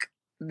 like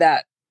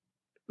that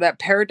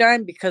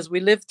paradigm, because we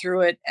lived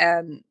through it.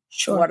 And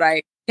what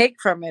I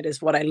take from it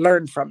is what I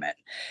learn from it.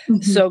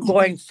 Mhm. So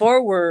going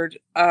forward,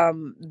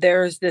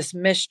 there's this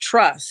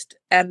mistrust,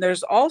 and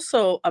there's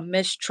also a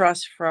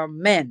mistrust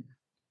from men.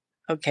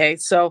 Okay,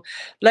 so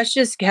let's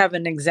just have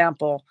an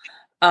example.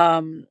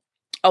 Um,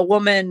 a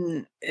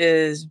woman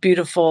is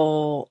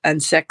beautiful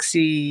and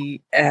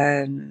sexy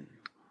and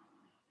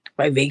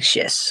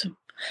vivacious,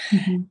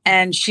 Mhm.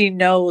 and she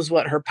knows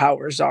what her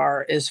powers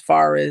are as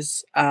far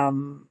as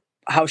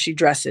how she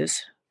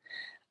dresses,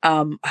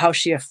 how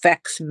she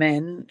affects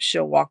men.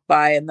 She'll walk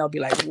by and they'll be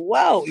like,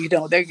 "Whoa!"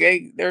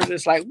 They're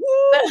just like,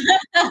 "Woo!"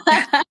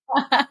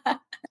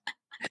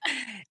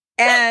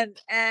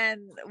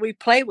 And we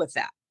play with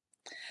that.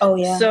 Oh,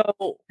 yeah.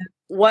 So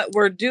what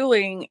we're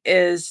doing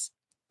is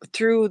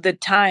through the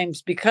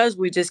times, because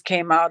we just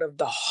came out of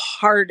the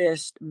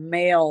hardest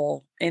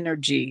male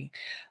energy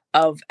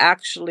of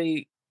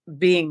actually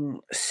being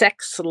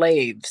sex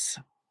slaves,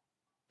 Mhm.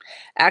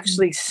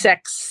 actually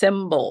sex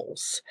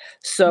symbols.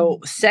 So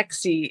Mhm.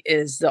 sexy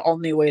is the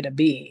only way to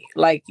be.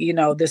 Like,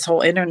 this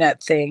whole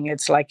internet thing,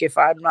 it's like if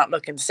I'm not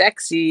looking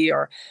sexy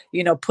or,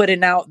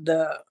 putting out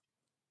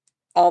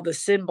all the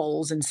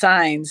symbols and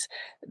signs,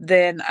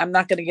 then I'm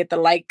not going to get the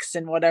likes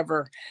and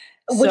whatever.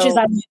 Which is So,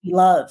 I won't be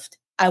loved.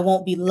 I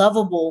won't be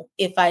lovable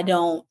if I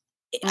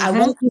mhm.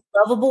 won't be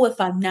lovable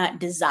if I'm not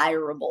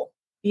desirable.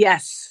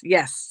 Yes,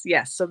 yes,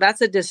 yes. So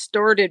that's a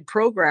distorted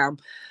program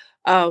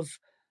of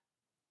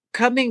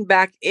coming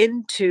back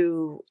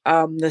into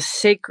the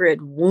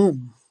sacred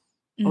womb.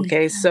 Mm.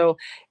 Okay, so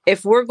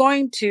if we're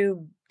going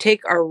to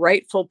take our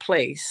rightful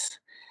place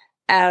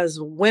as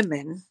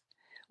women,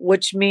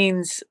 which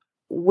means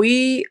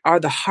we are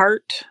the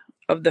heart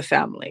of the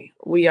family,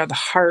 we are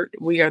the heart,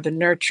 we are the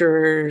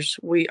nurturers,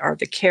 we are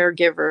the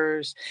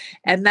caregivers,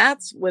 and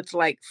that's with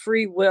like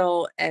free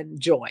will and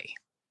joy.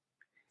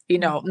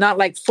 Mhm. Not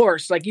like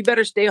force, like you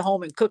better stay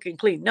home and cook and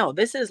clean. No,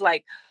 this is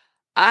like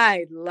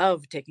I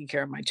love taking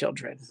care of my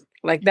children.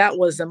 Like that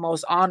was the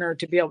most honor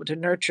to be able to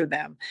nurture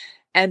them.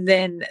 And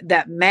then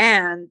that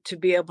man to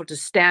be able to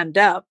stand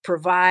up,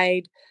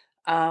 provide,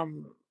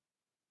 um,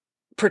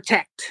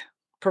 protect,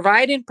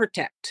 provide and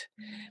protect.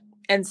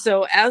 And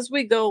so as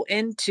we go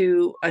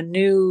into a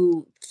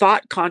new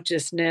thought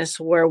consciousness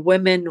where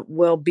women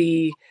will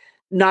be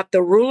not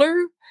the ruler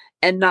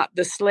and not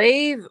the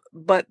slave,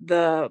 but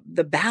the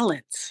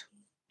balance,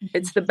 Mhm.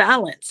 it's the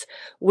balance.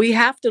 We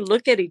have to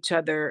look at each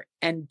other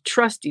and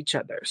trust each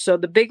other. So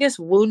the biggest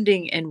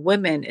wounding in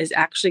women is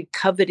actually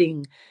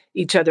coveting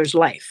each other's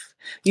life.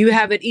 You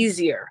have it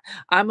easier.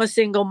 I'm a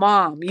single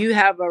mom. You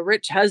have a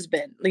rich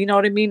husband. You know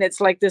what I mean? It's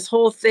like this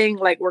whole thing,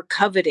 like we're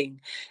coveting.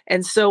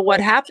 And so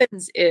what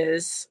happens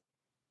is,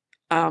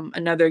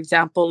 another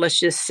example, let's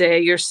just say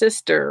your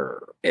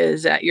sister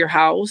is at your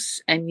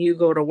house and you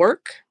go to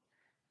work,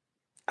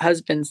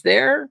 husband's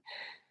there,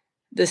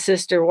 the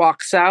sister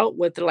walks out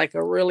with like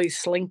a really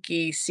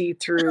slinky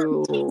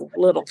see-through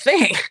little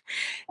thing.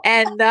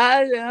 And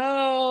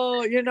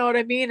oh, you know what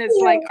I mean? It's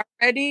like Yeah.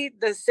 already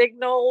the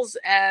signals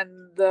and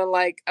the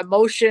like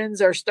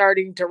emotions are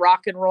starting to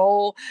rock and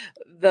roll.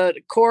 The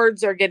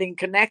chords are getting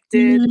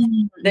connected.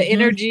 Mhm. The Mhm.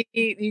 energy,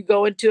 you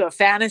go into a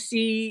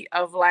fantasy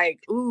of like,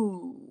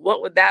 ooh,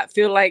 what would that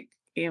feel like?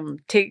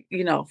 Take,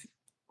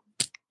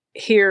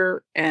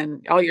 here,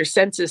 and all your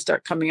senses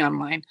start coming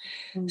online.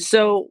 Mhm.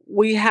 So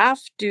we have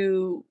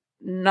to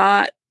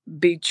not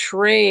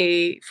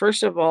betray,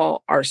 first of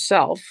all,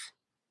 ourself,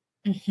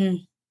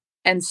 Mhm.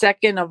 and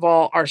second of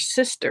all, our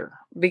sister,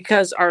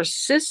 because our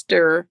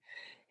sister,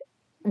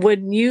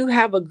 when you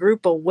have a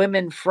group of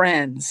women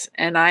friends,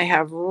 and I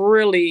have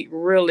really,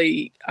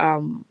 really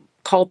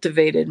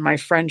cultivated my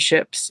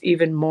friendships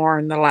even more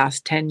in the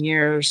last 10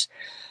 years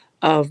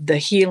of the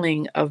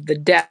healing of the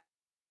death.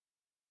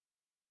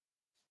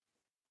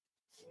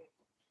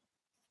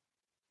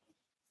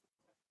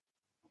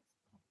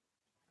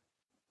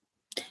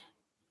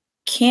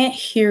 Can't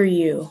hear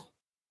you,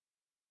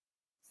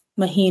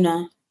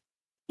 Mahina.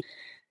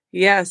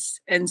 Yes.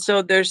 And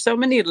so there's so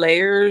many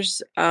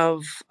layers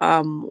of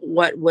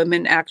what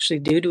women actually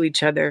do to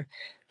each other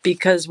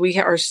because we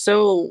are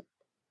so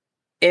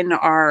in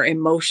our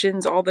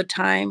emotions all the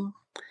time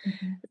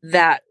Mhm.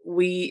 that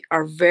we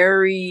are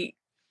very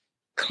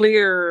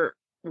clear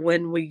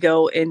when we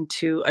go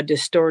into a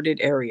distorted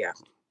area.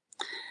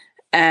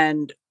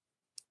 And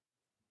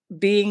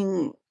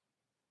being,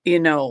 you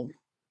know,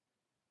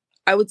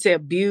 I would say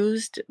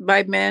abused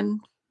by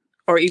men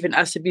or even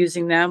us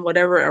abusing them,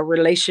 whatever, a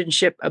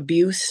relationship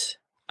abuse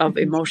of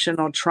Mhm.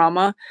 emotional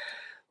trauma,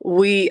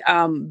 we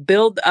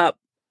build up,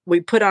 we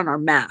put on our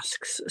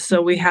masks.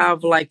 So we Mhm.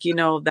 have like,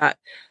 that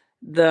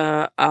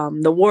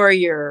the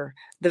warrior,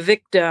 the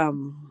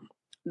victim,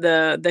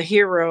 the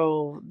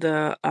hero,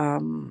 the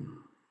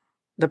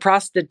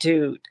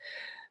prostitute,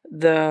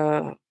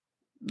 the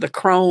the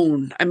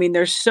crone. I mean,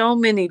 there's so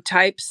many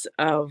types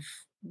of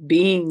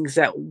beings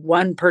that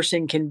one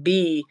person can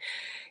be.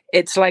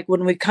 It's like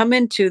when we come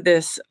into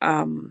this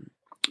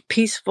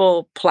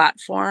peaceful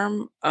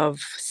platform of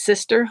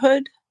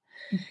sisterhood,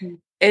 Mhm.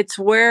 it's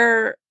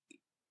where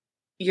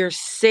you're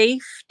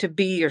safe to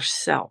be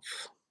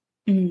yourself.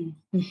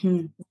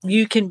 Mm-hmm.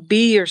 You can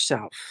be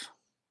yourself,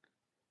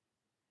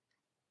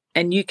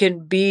 and you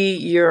can be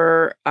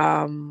your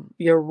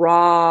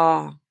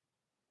raw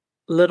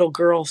little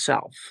girl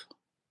self.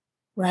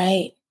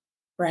 Right.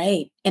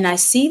 Right. And I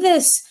see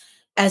this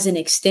as an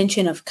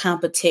extension of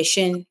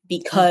competition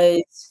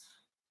because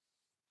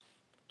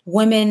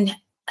women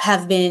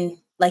have been,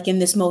 like in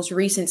this most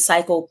recent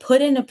cycle,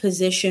 put in a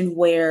position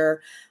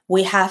where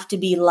we have to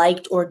be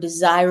liked or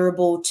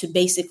desirable to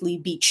basically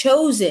be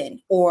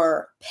chosen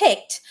or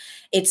picked.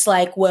 It's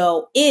like,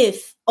 well,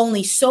 if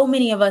only so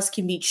many of us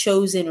can be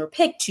chosen or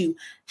picked to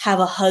have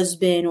a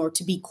husband or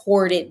to be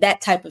courted,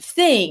 that type of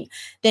thing,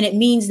 then it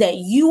means that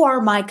you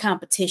are my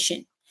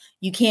competition.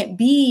 You can't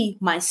be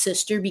my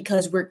sister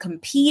because we're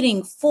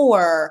competing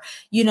for,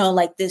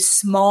 like this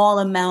small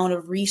amount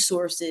of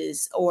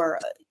resources or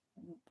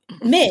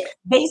men,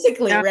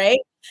 basically, Yeah. right?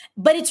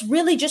 But it's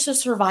really just a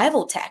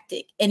survival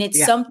tactic. And it's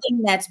Yeah.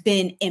 something that's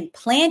been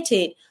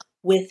implanted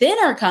within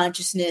our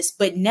consciousness.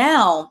 But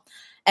now,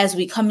 as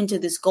we come into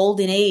this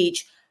golden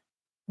age,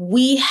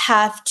 we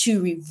have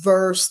to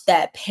reverse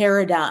that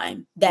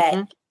paradigm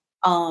that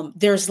Mhm.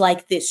 there's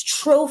like this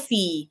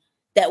trophy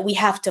that we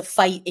have to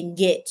fight and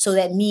get. So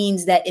that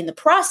means that in the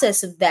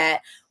process of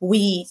that,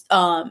 we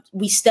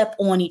step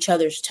on each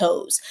other's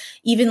toes.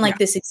 Even Yeah. like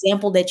this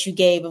example that you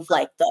gave of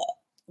like the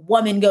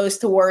woman goes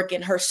to work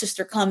and her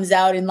sister comes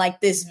out in like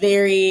this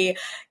very,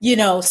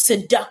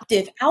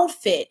 seductive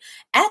outfit.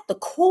 At the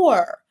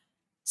core,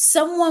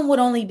 someone would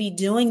only be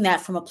doing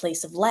that from a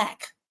place of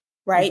lack,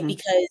 right? Mhm.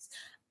 Because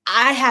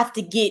I have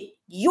to get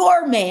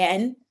your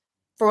man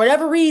for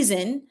whatever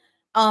reason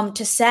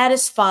to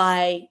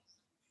satisfy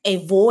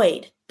a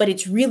void, but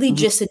it's really Mhm.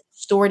 just a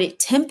distorted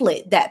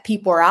template that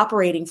people are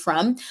operating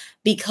from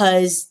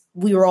because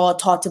we were all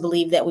taught to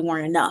believe that we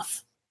weren't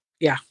enough.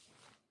 Yeah.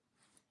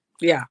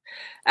 Yeah.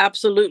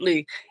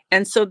 Absolutely.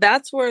 And so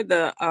that's where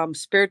the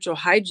spiritual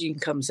hygiene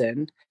comes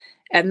in,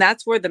 and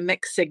that's where the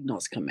mixed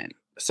signals come in.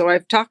 So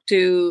I've talked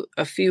to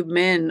a few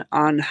men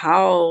on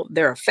how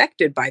they're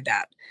affected by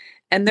that,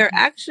 and they're Mhm.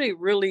 actually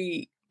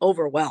really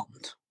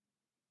overwhelmed.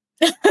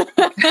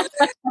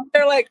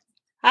 They're like,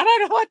 I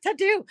don't know what to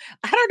do.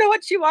 I don't know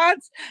what she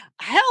wants.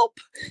 Help.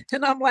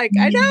 And I'm like,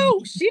 I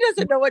know she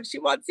doesn't know what she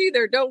wants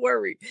either. Don't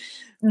worry.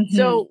 Mhm.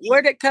 So,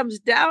 what it comes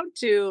down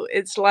to,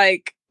 it's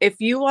like if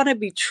you want to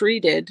be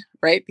treated,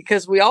 right?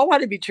 Because we all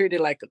want to be treated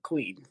like a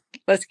queen.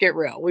 Let's get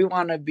real. We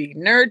want to be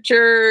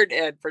nurtured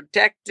and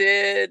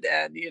protected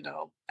and,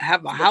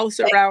 have a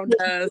house around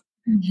us.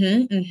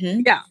 Mhm,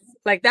 mhm. Yeah.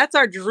 Like that's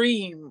our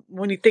dream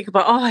when you think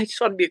about, oh, I just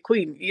want to be a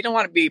queen. You don't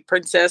want to be a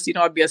princess. You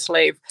don't want to be a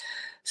slave.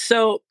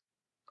 So,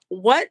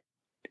 what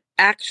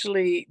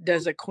actually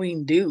does a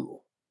queen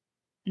do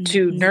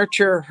to Mhm.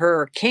 nurture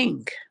her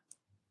king?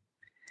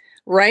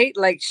 Right?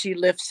 Like she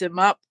lifts him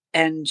up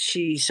and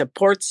she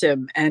supports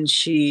him and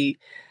she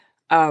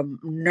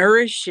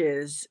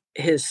nourishes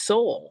his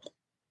soul.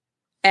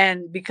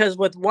 And because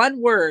with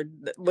one word,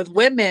 with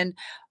women,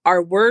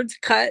 our words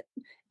cut,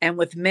 and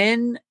with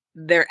men,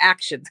 their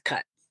actions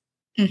cut.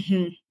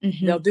 Mhm,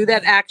 They'll mhm. do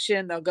that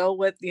action, they'll go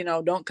with,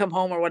 don't come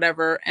home or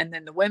whatever. And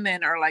then the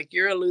women are like,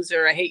 you're a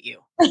loser, I hate you.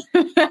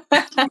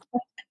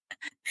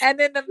 And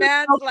then the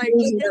man's like,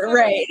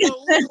 Right.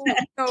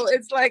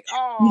 it's like,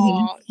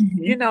 Mhm, oh,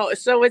 mhm.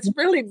 so it's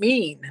really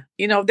mean.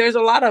 There's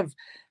a lot of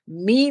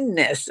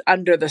meanness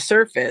under the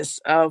surface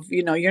of,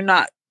 you're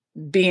not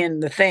being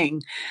the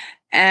thing.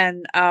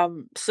 And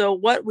so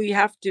what we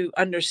have to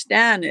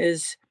understand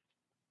is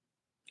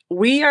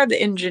we are the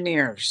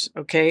engineers,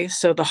 okay?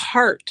 So the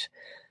heart,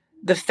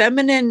 the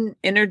feminine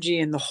energy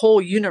in the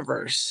whole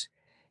universe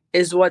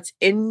is what's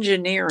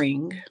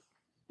engineering,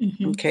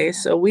 Mhm, okay?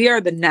 So we are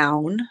the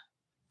noun,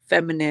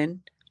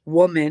 feminine,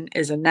 woman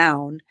is a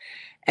noun,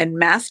 and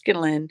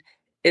masculine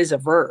is a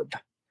verb.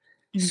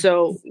 mhm.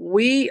 So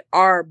we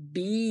are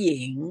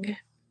being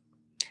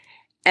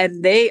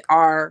and they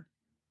are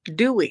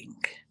doing.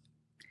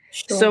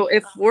 Sure. So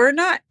if we're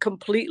not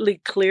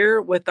completely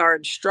clear with our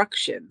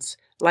instructions,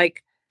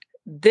 like,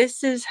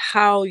 this is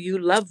how you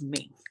love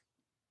me,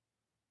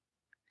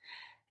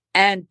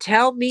 and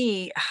tell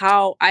me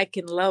how I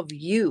can love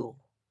you.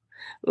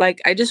 Like,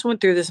 I just went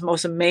through this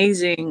most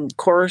amazing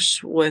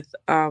course with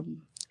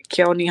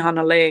Keone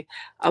Hanale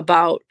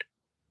about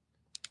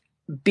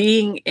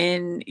being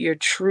in your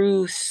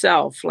true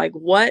self. Like,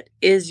 what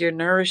is your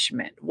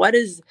nourishment? What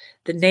is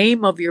the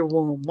name of your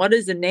womb? What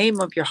is the name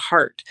of your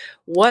heart?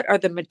 What are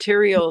the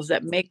materials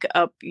that make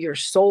up your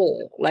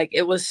soul? Like,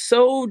 it was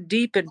so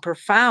deep and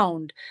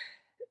profound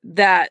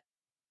that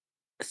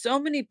so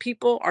many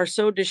people are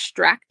so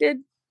distracted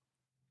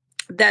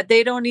that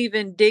they don't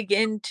even dig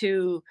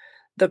into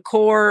the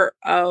core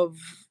of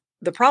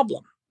the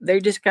problem. They're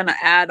just going to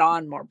add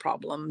on more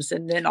problems.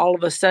 And then all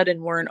of a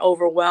sudden, we're in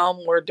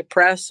overwhelm, we're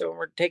depressed, or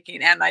we're taking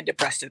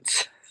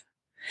antidepressants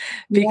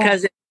Yeah.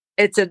 because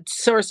it's a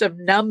source of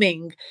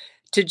numbing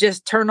to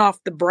just turn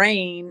off the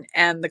brain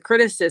and the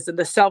criticism,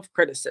 the self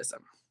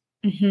criticism.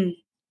 Mhm.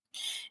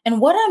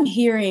 And what I'm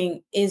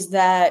hearing is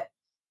that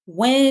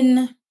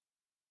when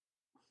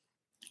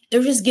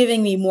they're just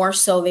giving me more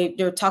so.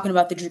 They're talking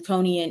about the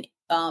draconian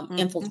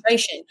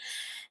infiltration,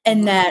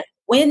 and that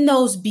when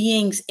those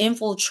beings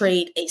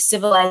infiltrate a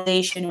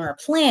civilization or a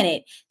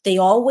planet, they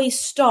always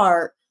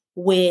start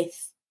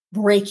with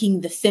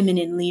breaking the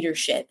feminine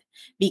leadership,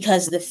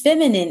 because the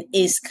feminine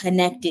is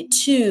connected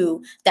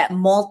to that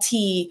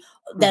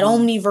that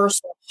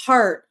omniversal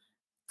heart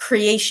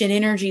creation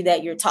energy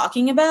that you're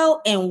talking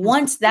about. And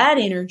once that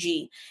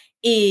energy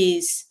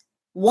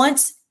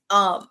once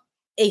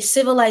a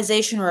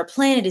civilization or a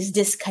planet is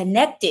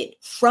disconnected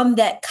from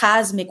that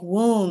cosmic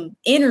womb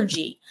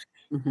energy,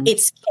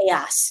 it's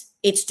chaos,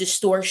 it's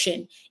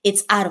distortion,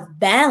 it's out of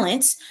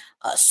balance.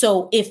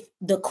 So if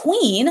the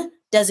queen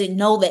doesn't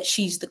know that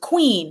she's the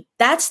queen,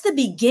 that's the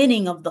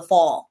beginning of the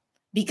fall,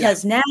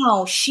 because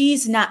now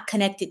she's not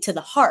connected to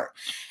the heart.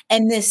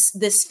 And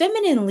this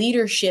feminine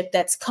leadership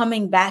that's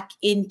coming back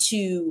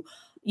into,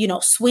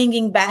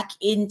 swinging back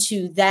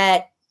into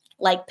that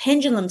like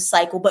pendulum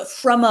cycle, but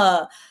from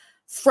a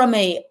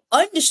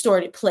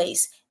undistorted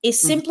place, is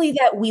simply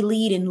that we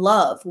lead in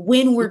love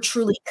when we're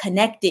truly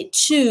connected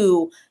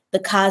to the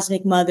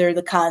cosmic mother,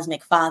 the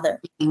cosmic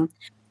father.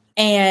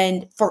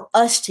 And for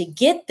us to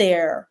get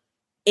there,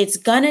 it's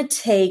going to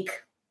take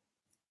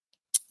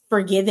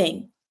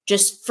forgiving,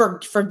 just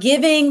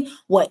forgiving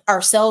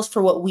ourselves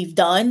for what we've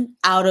done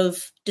out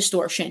of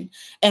distortion,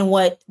 and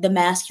what the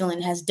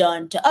masculine has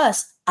done to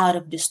us out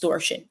of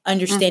distortion,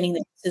 understanding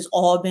that this has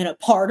all been a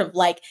part of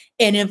like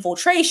an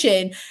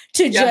infiltration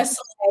to just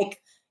like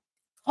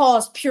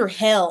cause pure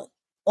hell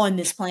on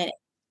this planet.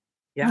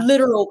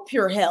 Literal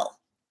pure hell.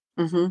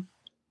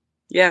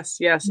 Yes,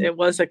 it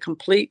was a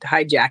complete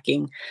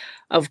hijacking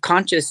of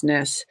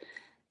consciousness.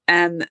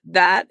 And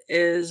that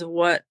is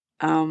what,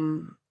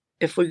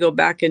 if we go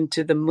back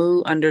into the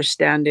Mu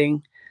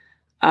understanding,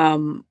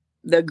 the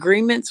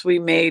agreements we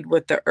made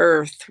with the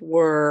earth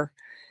were,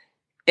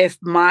 if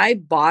my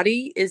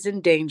body is in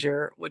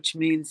danger, which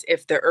means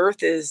if the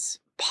earth is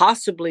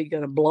possibly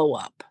going to blow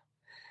up,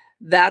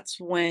 that's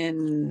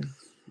when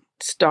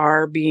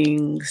star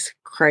beings,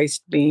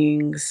 Christ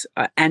beings,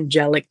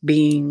 angelic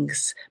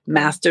beings,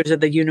 masters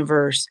of the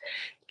universe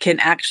can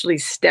actually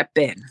step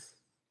in.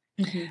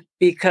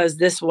 Because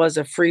this was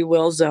a free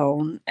will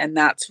zone. And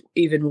that's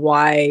even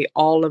why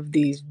all of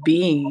these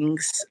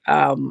beings,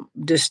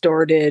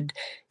 distorted,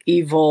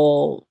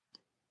 evil,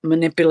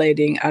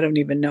 manipulating, I don't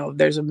even know.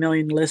 There's a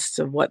million lists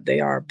of what they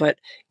are. But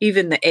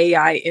even the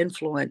AI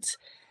influence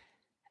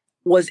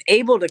was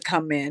able to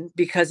come in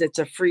because it's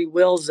a free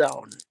will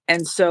zone.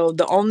 And so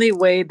the only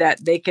way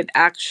that they could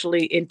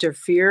actually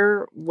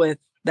interfere with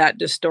that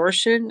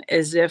distortion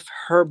is if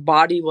her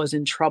body was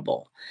in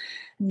trouble.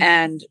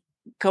 And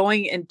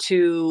going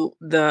into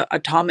the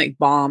atomic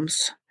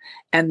bombs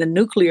and the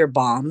nuclear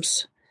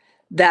bombs,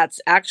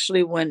 that's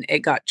actually when it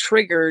got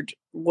triggered,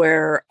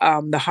 where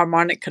the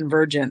harmonic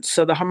convergence.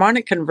 So the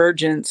harmonic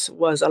convergence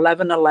was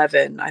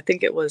 1111. I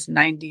think it was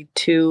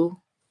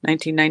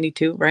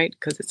 1992, right?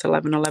 Because it's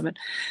 1111.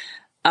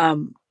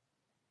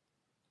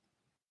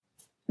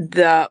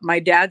 My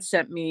dad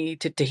sent me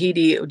to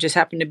Tahiti. It just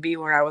happened to be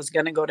where I was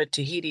going to go to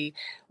Tahiti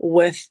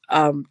with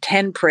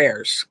 10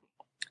 prayers.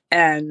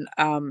 And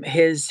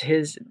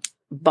his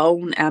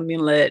bone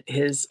amulet,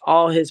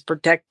 all his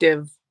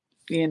protective,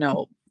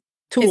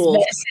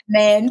 tools.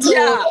 Man,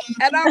 yeah.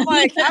 And I'm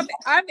like,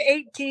 I'm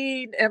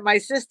 18 and my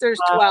sister's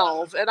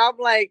 12, and I'm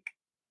like,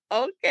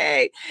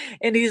 okay.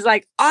 And he's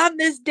like, on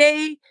this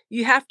day,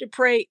 you have to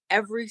pray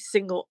every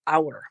single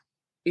hour.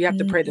 You have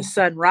to pray the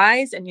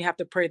sunrise and you have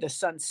to pray the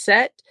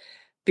sunset,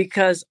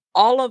 because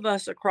all of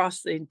us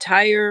across the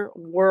entire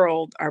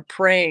world are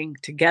praying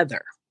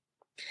together.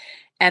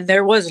 And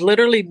there was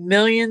literally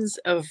millions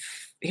of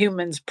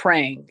humans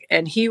praying.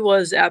 And he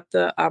was at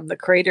the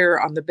crater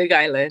on the Big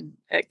Island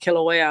at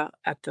Kilauea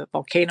at the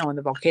volcano, and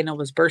the volcano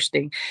was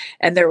bursting.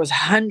 And there was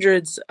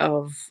hundreds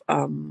of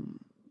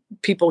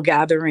people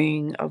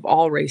gathering of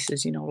all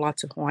races,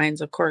 lots of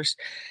Hawaiians, of course.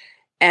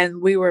 And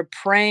we were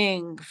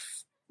praying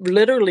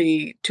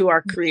literally to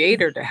our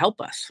creator to help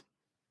us.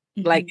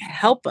 Like,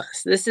 help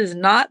us. This is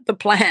not the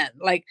plan.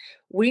 Like,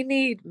 we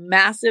need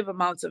massive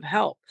amounts of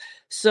help.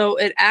 So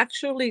it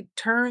actually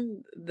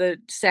turned the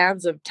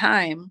sands of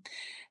time,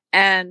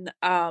 and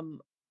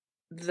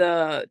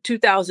the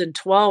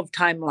 2012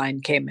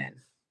 timeline came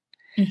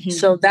in.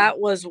 So that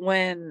was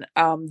when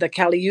the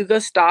Kali Yuga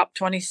stopped,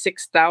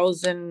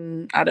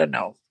 26,000, I don't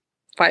know,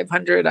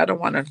 500. I don't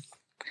want to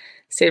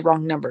say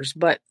wrong numbers,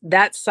 but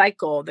that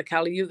cycle, the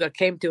Kali Yuga,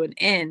 came to an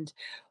end,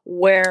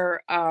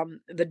 where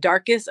the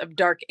darkest of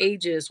dark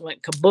ages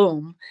went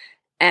kaboom.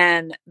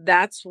 And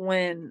that's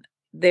when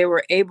they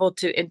were able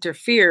to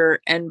interfere.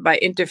 And by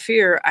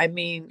interfere, I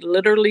mean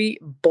literally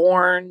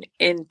born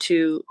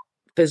into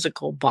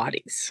physical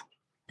bodies.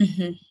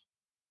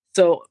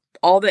 So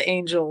all the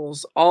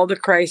angels, all the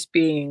Christ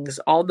beings,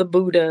 all the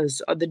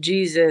Buddhas, the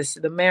Jesus,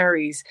 the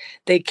Marys,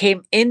 they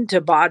came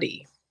into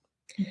body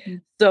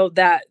so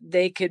that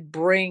they could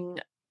bring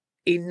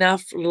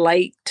enough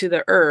light to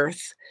the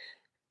earth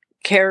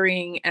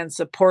carrying and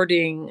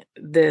supporting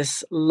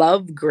this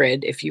love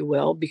grid, if you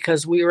will,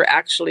 because we were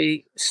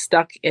actually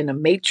stuck in a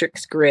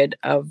matrix grid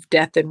of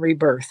death and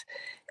rebirth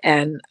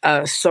and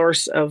a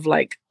source of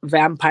like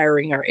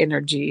vampiring our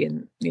energy.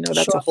 And, that's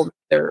a Sure. whole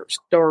other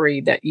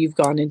story that you've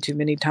gone into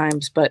many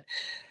times. But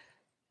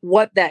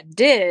what that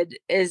did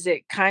is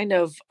it kind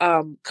of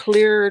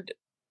cleared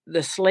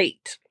the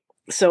slate.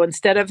 So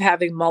instead of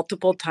having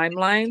multiple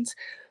timelines,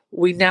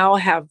 we now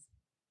have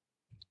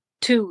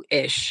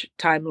two-ish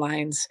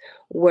timelines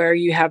where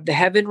you have the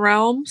heaven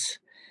realms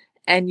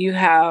and you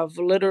have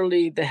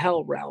literally the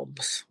hell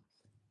realms.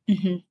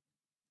 Mm-hmm.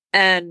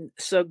 And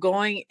so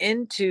going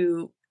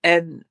into,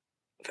 and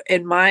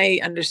in my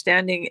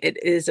understanding,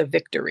 it is a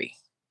victory.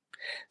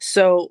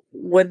 So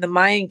when the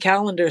Mayan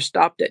calendar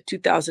stopped at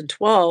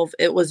 2012,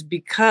 it was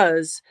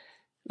because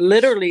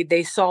literally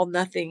they saw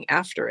nothing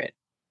after it,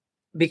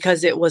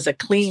 because it was a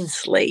clean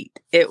slate.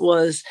 It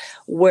was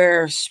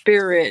where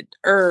spirit,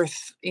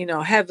 earth,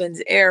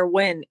 heavens, air,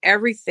 wind,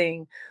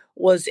 everything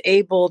was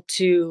able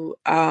to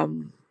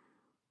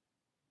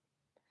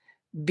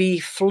be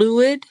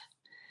fluid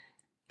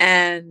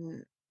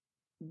and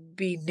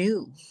be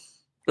new,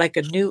 like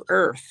a new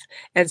earth.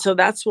 And so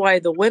that's why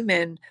the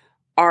women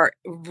are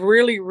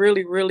really,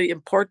 really, really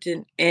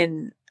important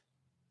in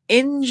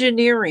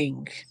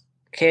engineering.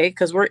 Okay,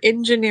 because we're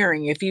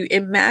engineering. If you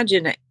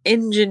imagine an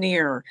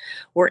engineer,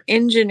 we're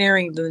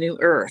engineering the new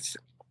earth.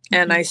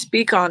 And I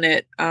speak on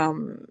it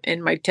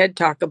in my TED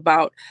talk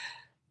about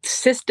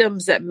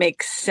systems that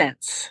make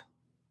sense.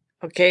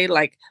 Okay,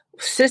 like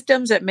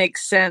systems that make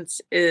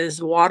sense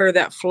is water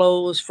that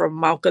flows from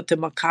Mauka to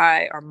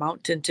Makai, or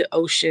mountain to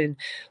ocean,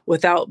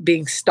 without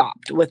being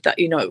stopped.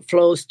 It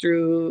flows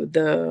through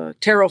the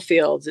taro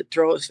fields, it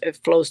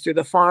flows through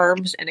the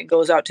farms, and it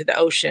goes out to the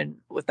ocean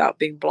without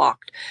being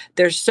blocked.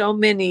 There's so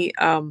many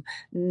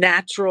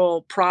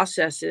natural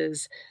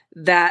processes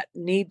that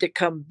need to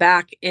come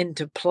back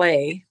into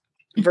play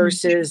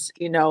versus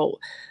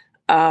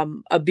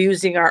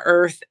abusing our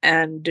earth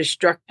and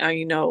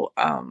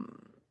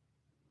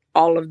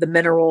all of the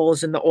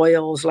minerals and the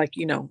oils, like,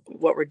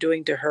 what we're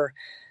doing to her,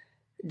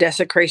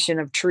 desecration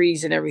of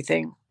trees and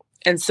everything.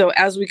 And so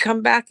as we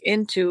come back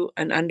into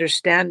an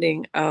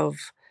understanding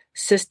of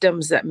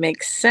systems that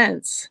make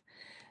sense,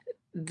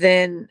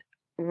 then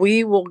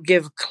we will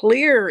give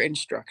clear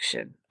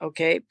instruction,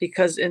 okay?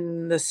 Because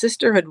in the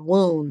sisterhood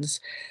wounds,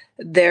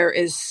 there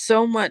is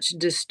so much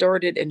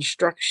distorted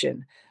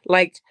instruction.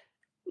 Like,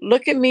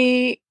 look at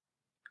me,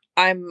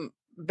 I'm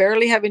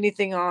barely have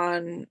anything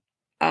on.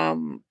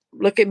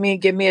 Look at me,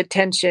 give me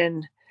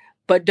attention,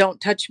 but don't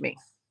touch me.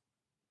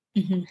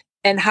 Mm-hmm.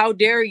 And how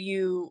dare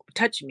you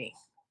touch me?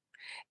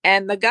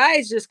 And the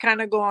guy's just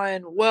kind of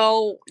going,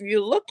 well,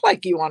 you look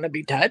like you want to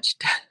be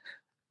touched.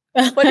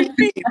 What do you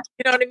mean?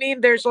 You know what I mean?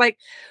 There's like,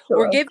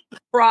 we're Sure. giving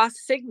cross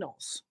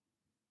signals.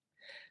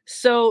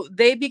 So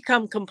they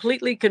become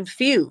completely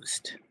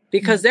confused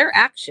because they're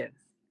action.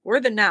 We're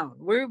the noun.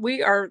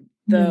 We are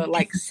the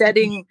like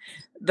setting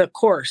the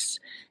course.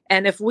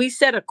 And if we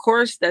set a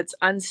course that's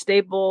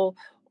unstable,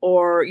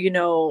 or,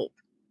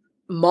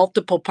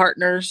 multiple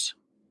partners,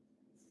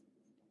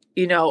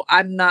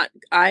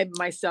 I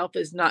myself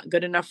is not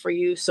good enough for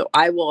you. So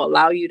I will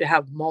allow you to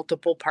have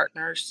multiple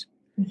partners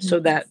so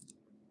that,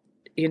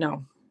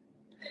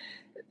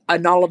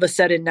 and all of a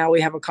sudden now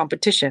we have a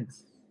competition.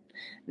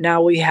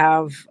 Now we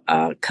have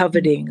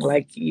coveting,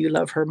 like you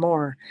love her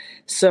more.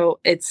 So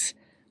it's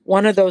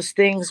one of those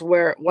things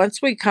where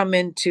once we come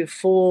into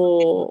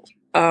full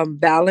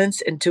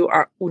balance into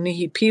our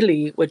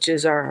unihipili, which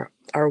is our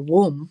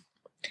womb,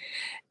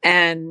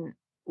 and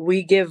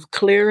we give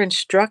clear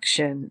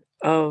instruction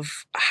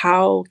of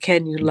how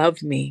can you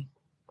love me.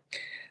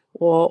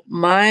 Well,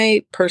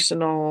 my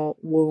personal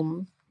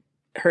womb,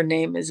 her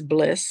name is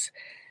Bliss,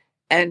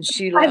 and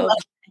she loves,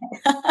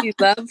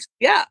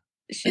 yeah,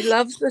 she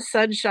loves the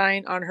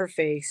sunshine on her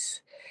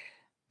face.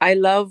 I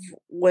love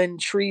when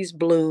trees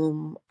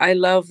bloom. I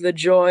love the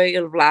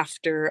joy of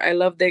laughter. I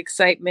love the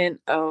excitement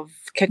of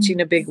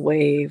catching a big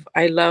wave.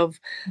 I love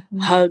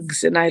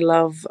hugs, and I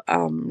love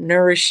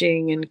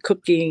nourishing and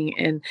cooking.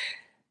 And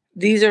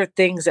these are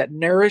things that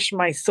nourish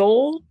my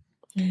soul.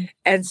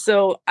 And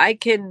so I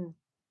can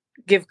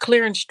give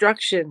clear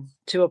instruction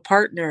to a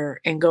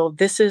partner and go,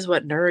 this is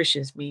what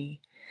nourishes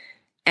me.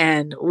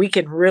 And we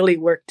can really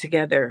work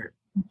together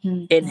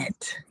in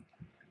it.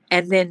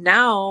 And then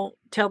now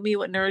tell me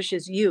what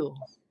nourishes you.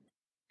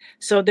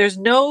 So there's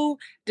no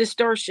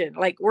distortion.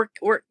 Like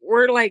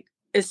we're like,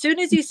 as soon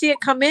as you see it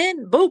come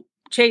in, boom,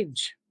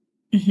 change.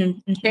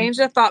 Change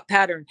the thought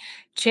pattern,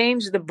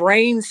 change the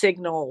brain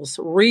signals,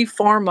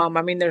 reform them.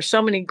 I mean, there's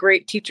so many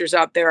great teachers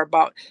out there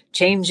about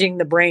changing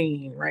the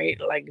brain, right?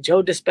 Like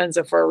Joe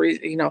Dispenza for a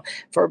reason,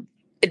 for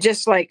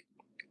just like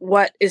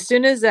as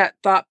soon as that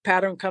thought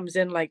pattern comes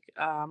in, like,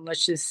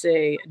 let's just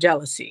say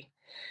jealousy,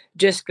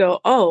 just go,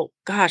 oh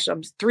gosh,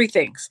 three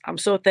things. I'm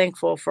so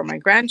thankful for my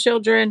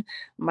grandchildren,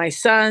 my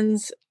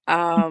sons,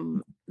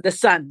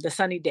 the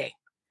sunny day.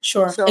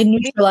 Sure. So it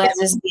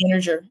neutralizes the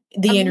energy.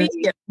 The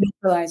energy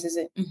neutralizes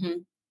it.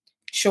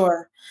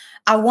 Sure.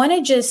 I want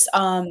to just,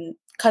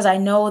 because I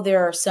know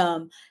there are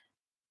some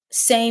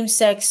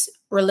same-sex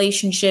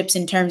relationships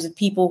in terms of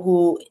people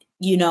who,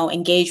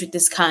 engage with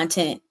this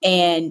content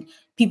and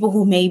people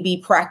who may be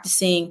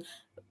practicing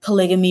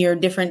polygamy or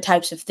different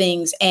types of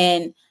things.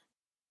 And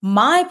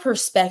my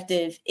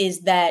perspective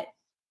is that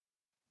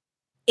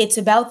it's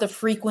about the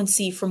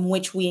frequency from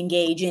which we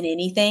engage in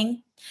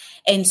anything.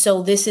 And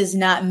so this is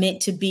not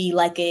meant to be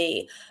like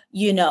a,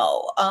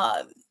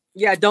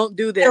 don't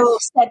do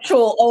this.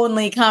 Sexual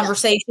only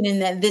conversation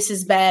and that this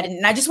is bad.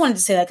 And I just wanted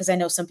to say that because I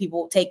know some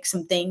people take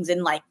some things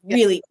and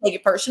really take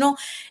it personal.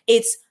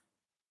 It's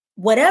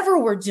whatever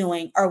we're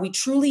doing, are we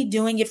truly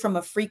doing it from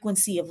a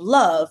frequency of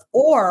love,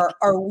 or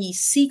are we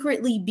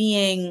secretly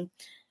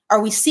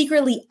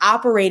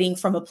operating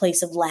from a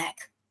place of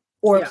lack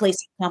or a place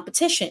of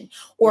competition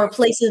or a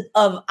place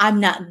of I'm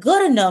not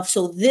good enough.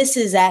 So this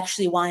is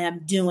actually why I'm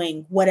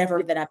doing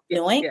whatever that I'm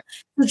doing.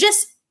 So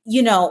just,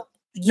 no,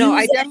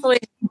 I definitely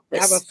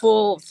have a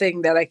full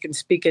thing that I can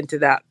speak into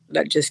that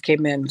just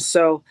came in.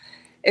 So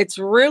it's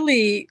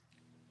really,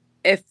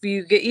 if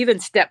you even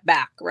step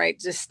back, right?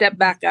 Just step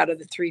back out of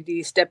the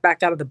 3D, step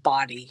back out of the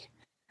body.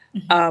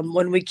 Mm-hmm.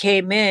 When we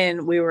came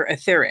in, we were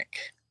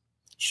etheric.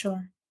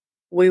 Sure.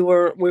 We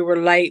were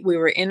light, we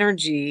were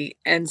energy.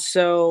 And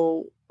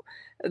so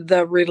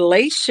the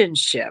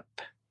relationship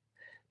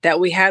that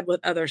we had with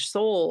other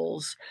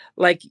souls,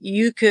 like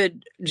you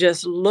could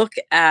just look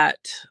at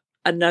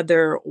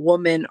another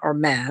woman or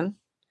man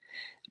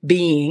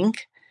being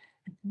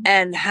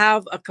and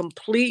have a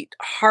complete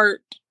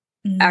heart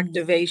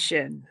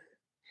activation,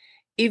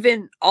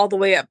 even all the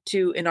way up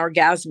to an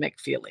orgasmic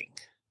feeling,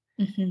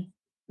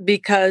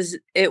 because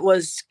it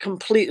was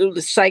completely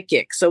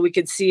psychic. So we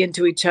could see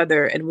into each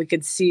other and we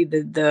could see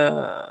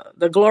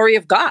the glory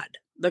of God,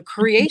 the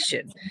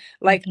creation.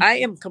 Like I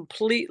am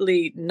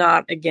completely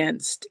not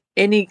against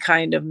any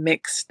kind of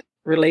mixed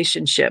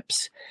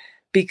relationships,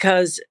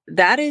 because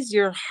that is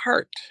your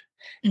heart.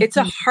 It's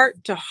a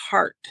heart to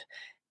heart.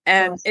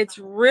 And it's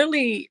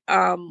really,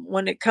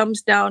 when it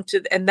comes down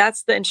to, and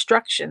that's the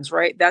instructions,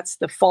 right? That's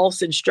the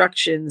false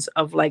instructions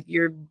of like,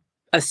 you're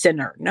a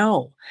sinner.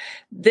 No,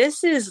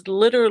 this is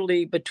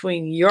literally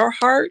between your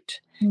heart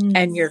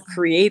and your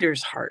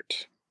creator's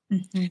heart.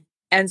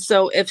 And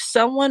so if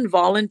someone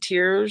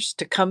volunteers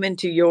to come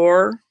into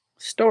your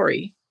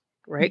story,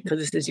 right? Because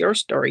this is your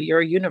story,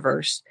 your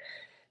universe,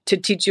 to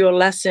teach you a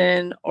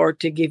lesson or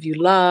to give you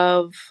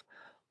love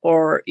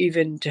or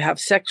even to have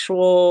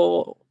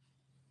sexual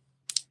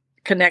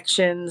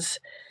connections,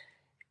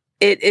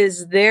 it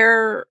is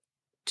there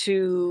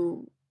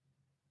to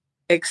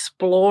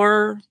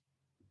explore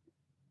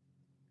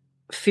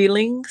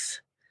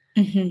feelings,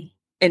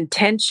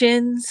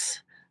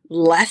 intentions,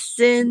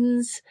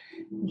 lessons.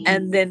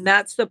 And then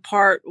that's the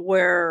part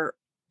where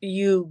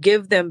you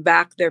give them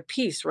back their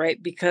peace,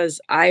 right?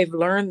 Because I've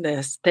learned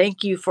this.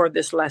 Thank you for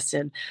this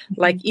lesson.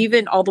 Like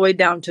even all the way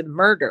down to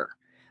murder.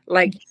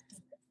 Like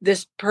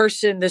this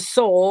person, the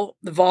soul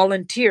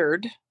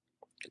volunteered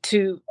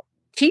to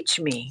teach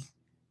me.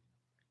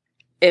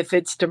 If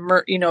it's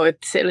to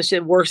if let's say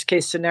worst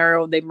case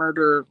scenario, they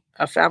murder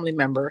a family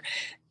member,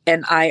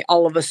 and I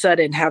all of a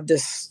sudden have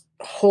this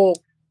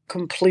whole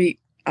complete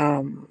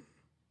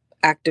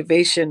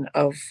activation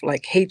of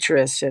like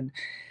hatred and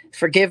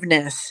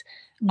forgiveness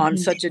on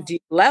such a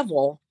deep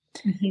level,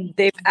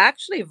 they've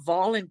actually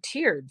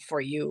volunteered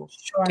for you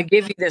to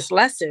give you this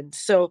lesson.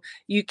 So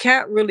you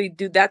can't really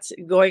do that's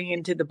going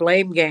into the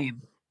blame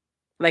game.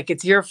 Like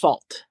it's your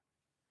fault.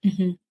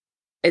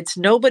 It's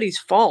nobody's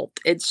fault.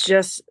 It's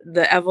just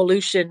the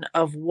evolution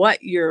of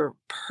what your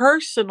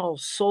personal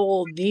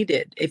soul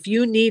needed. If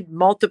you need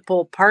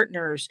multiple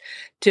partners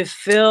to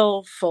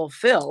feel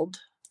fulfilled,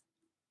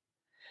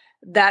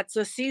 that's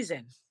a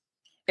season.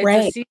 It's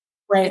a season.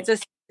 It's a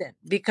season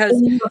because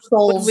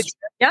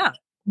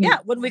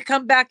when we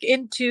come back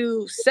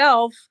into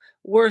self,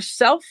 we're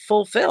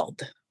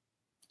self-fulfilled.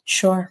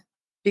 Sure.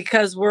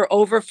 Because we're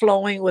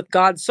overflowing with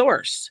God's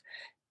source.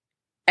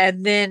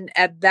 And then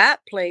at that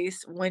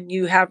place, when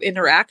you have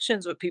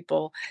interactions with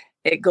people,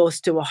 it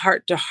goes to a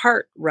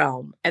heart-to-heart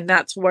realm. And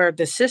that's where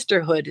the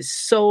sisterhood is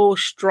so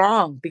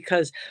strong,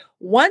 because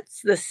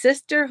once the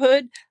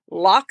sisterhood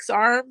locks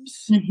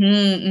arms,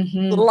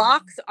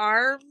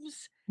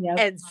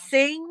 and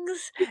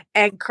sings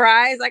and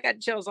cries, I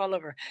got chills all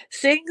over,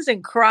 sings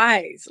and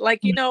cries. Like,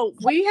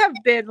 we have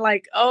been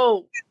like,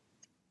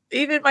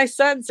 even my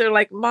sons are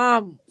like,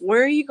 Mom,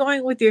 where are you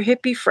going with your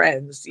hippie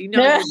friends? You're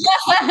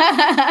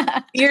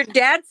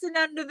dancing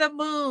under the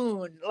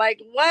moon. Like,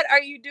 what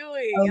are you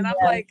doing? And I'm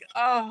like,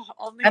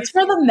 only that's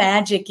where the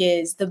magic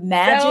is. The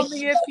magic. Tell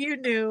me if you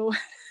knew.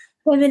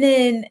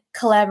 Feminine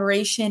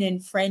collaboration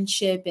and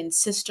friendship and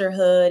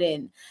sisterhood.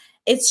 And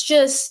it's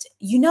just,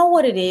 you know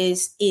what it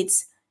is?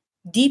 It's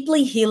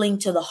deeply healing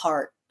to the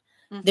heart.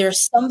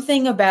 There's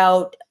something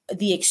about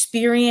the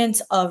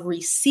experience of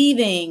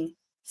receiving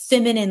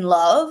feminine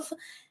love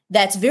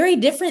that's very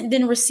different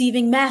than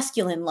receiving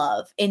masculine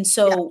love. And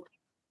so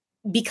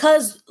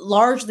because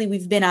largely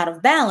we've been out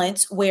of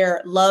balance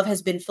where love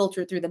has been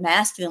filtered through the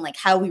masculine, like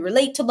how we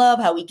relate to love,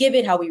 how we give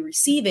it, how we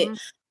receive it. Mhm.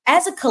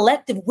 As a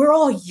collective, we're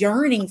all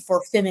yearning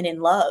for feminine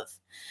love.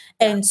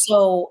 Yeah. And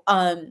so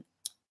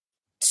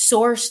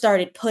Source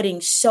started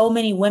putting so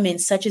many women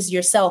such as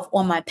yourself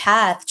on my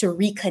path to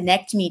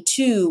reconnect me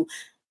to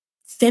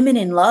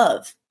feminine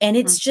love. And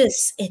it's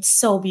just, it's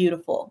so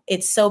beautiful.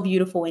 It's so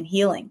beautiful and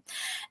healing.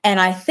 And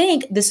I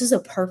think this is a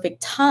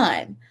perfect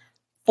time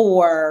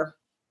for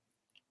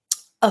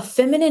a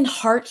feminine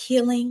heart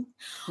healing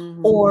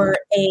or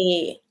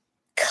a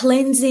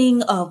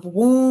cleansing of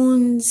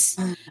wounds.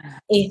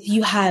 If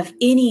you have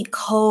any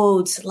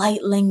codes,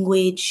 light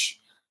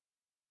language,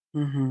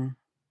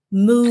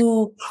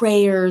 moo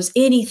prayers,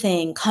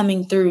 anything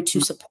coming through to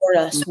support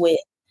us with.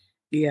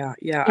 Yeah.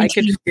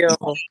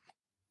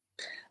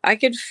 I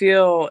could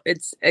feel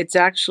it's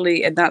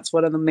actually, and that's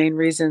one of the main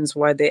reasons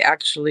why they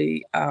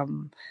actually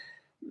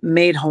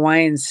made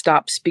Hawaiians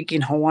stop speaking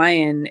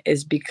Hawaiian,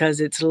 is because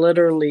it's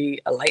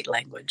literally a light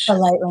language. A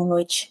light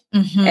language.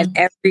 And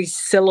every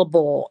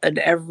syllable and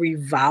every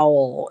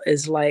vowel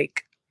is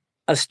like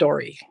a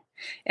story.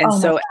 And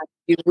so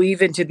you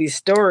weave into these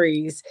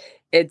stories,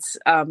 it's,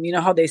 you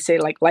know how they say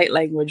like light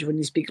language, when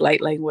you speak light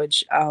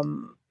language,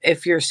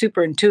 if you're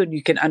super in tune,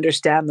 you can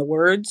understand the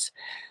words,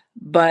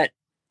 but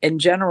in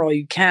general,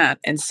 you can't.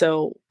 And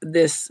so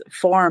this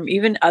form,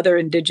 even other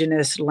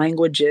indigenous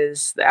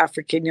languages, the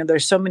African, you know,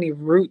 there's so many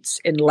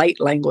roots in light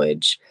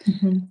language,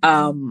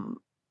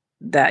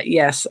 that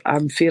yes,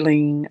 I'm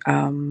feeling,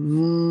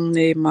 and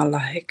this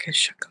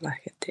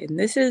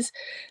is,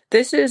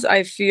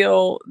 I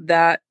feel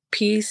that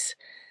peace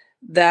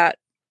that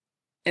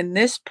in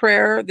this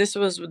prayer, this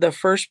was the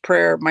first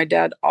prayer my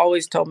dad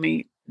always told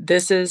me,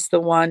 this is the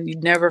one, you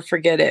never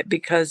forget it,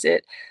 because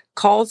it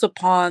calls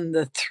upon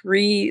the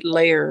three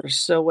layers.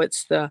 So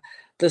it's the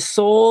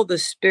soul, the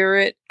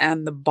spirit,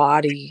 and the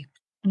body.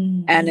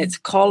 And it's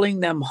calling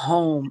them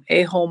home,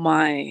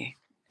 ehomai.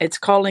 It's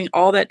calling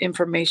all that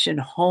information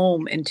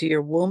home into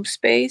your womb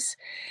space,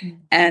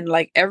 and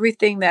like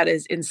everything that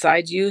is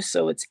inside you.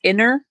 So it's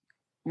inner.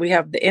 We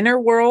have the inner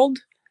world,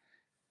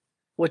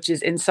 which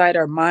is inside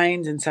our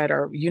minds, inside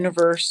our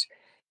universe,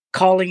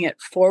 calling it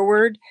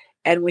forward.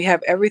 And we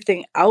have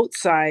everything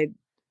outside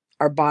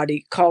our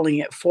body calling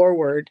it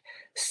forward,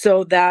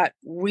 so that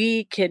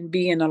we can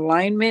be in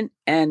alignment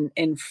and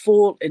in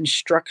full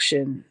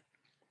instruction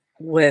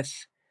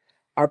with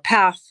our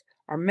path,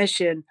 our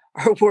mission,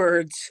 our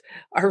words,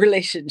 our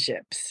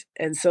relationships.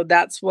 And so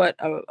that's what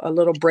a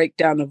little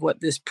breakdown of what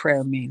this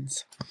prayer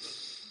means.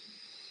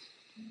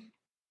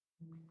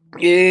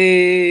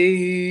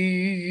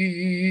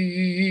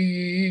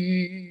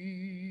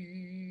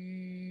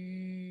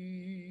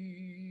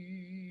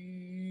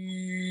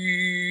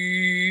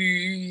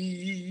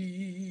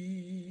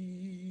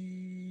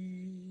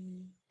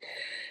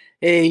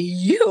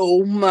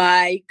 Yo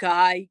mai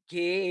kai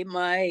ke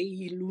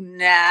mai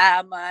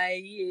luna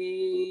mai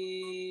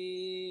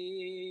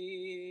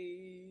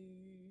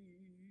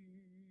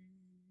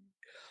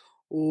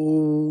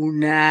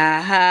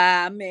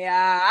Una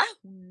mea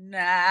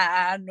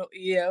una no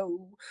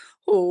yo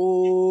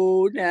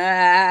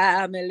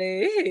una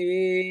mele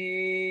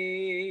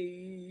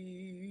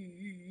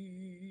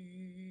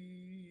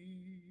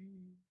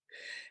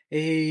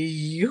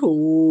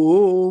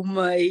yo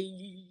mai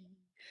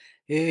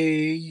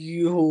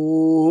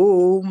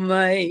yo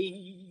mai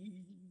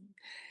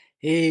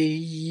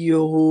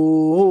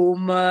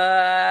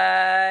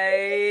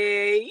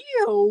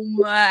oh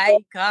my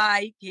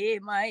kai ke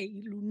mai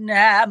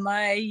luna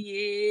mai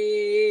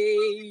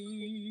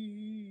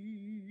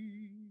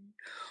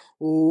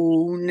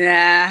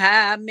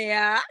una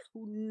mea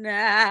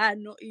una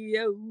no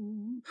yo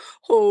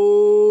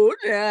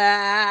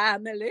una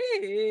mele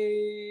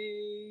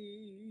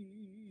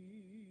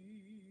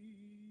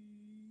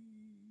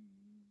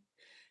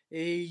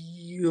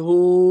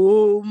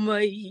oh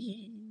my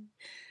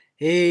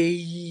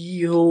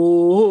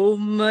oh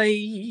my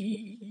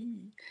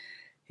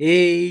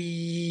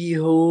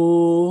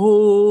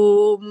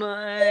oh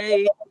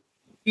my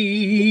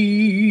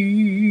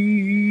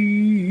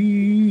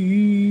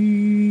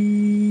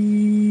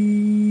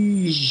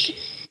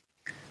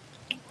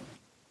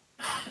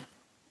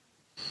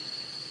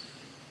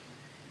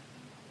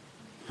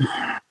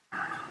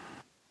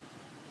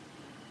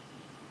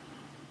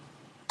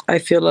I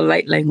feel a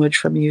light language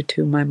from you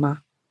too, my ma.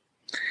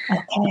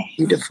 Okay.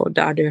 Beautiful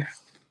daughter.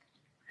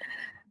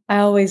 I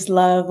always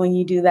love when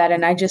you do that.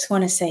 And I just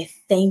want to say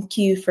thank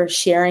you for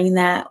sharing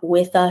that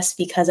with us,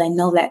 because I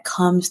know that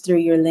comes through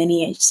your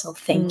lineage. So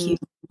thank you.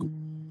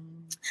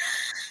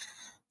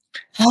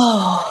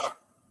 Oh,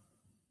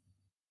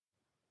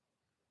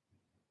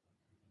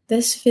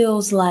 this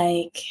feels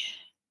like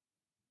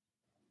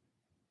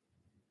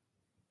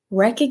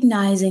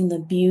recognizing the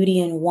beauty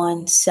in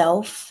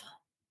oneself,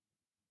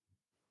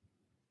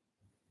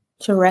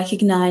 to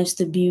recognize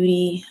the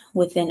beauty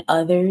within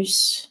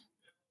others.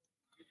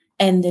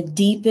 And the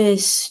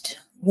deepest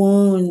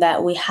wound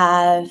that we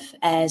have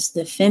as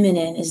the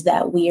feminine is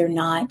that we are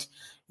not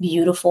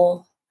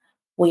beautiful,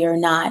 we are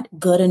not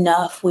good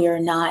enough, we are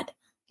not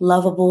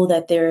lovable,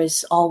 that there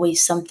is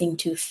always something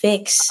to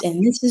fix.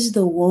 And this is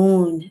the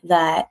wound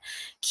that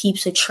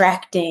keeps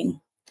attracting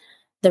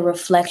the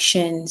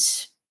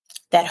reflections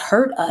that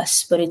hurt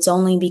us, but it's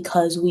only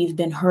because we've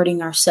been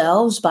hurting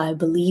ourselves by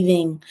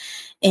believing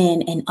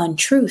in an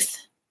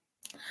untruth.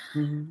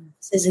 Mm-hmm.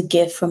 This is a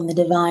gift from the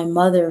Divine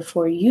Mother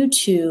for you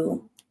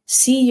to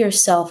see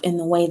yourself in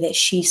the way that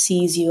she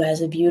sees you,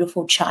 as a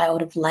beautiful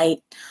child of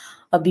light,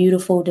 a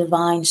beautiful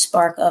divine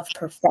spark of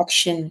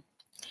perfection.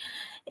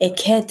 E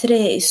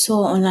ketre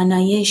so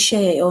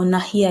onanayeshe o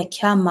nahia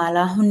kyama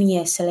la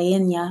hunie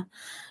selenya.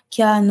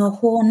 Kia no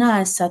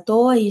hona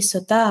sato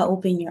isota,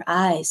 open your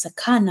eyes.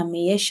 Akana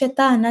me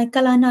yesheta na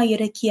kalana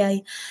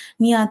yerekiai.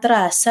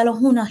 Niatra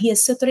salahuna hi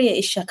sotre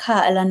ishaka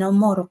ala no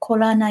moro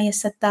kolana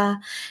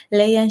yesata.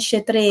 Leyan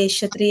shetre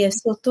shetre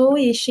soto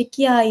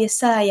ishikia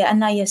yesaya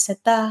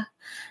anayesata.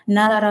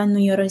 Nalara no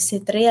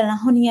yoresetre la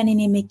honia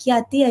nene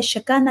mekiati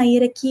shakana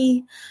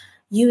yereki.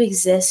 You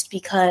exist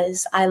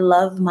because I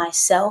love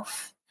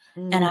myself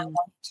and I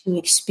want to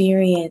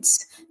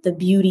experience the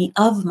beauty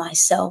of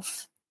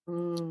myself.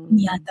 Feeling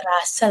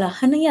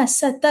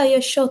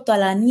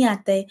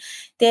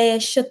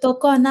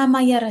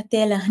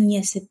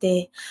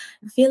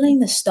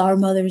the star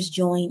mothers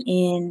join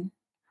in,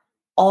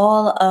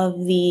 all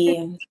of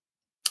the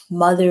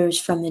mothers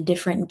from the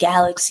different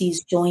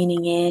galaxies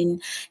joining in.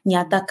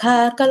 Yeah.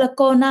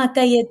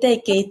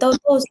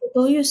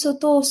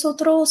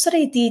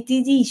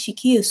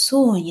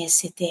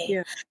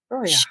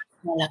 Oh, yeah.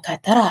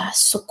 Malakatara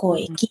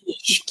sokoi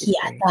kish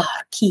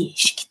kiatar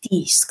kish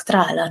kitis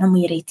ktrala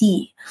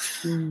namireti.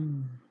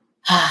 And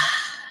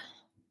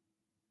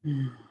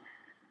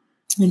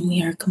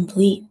we are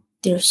complete,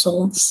 dear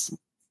souls.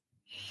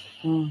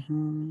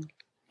 Mm-hmm.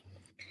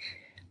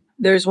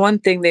 There's one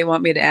thing they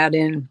want me to add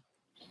in,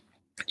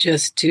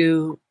 just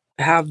to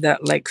have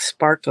that like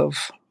spark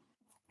of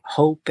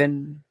hope,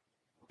 and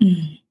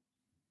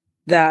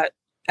that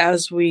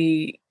as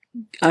we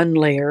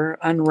unlayer,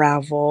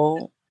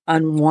 unravel,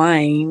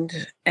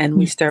 unwind, and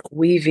we start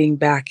weaving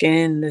back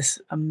in this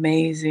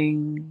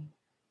amazing,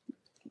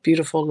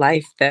 beautiful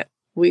life that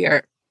we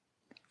are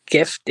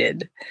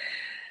gifted.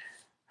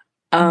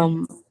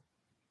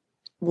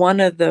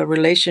 One of the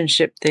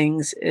relationship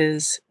things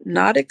is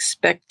not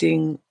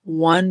expecting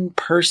one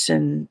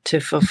person to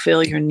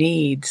fulfill your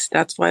needs.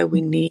 That's why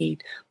we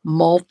need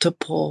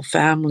multiple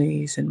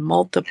families and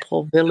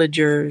multiple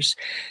villagers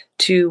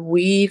to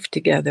weave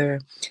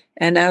together.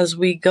 And as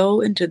we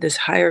go into this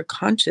higher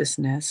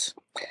consciousness,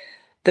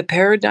 the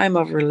paradigm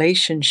of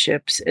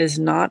relationships is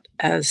not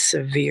as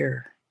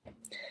severe.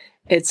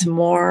 It's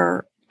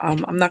more,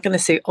 I'm not going to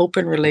say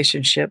open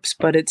relationships,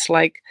 but it's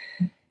like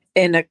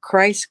in a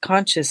Christ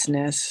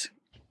consciousness,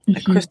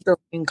 a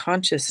crystalline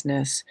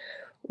consciousness,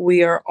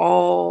 we are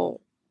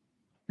all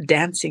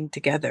dancing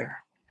together.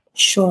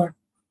 Sure.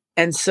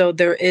 And so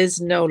there is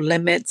no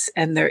limits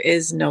and there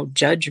is no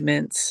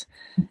judgments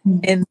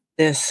in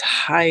this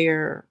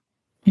higher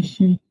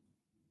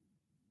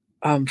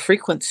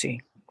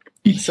frequency.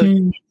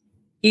 So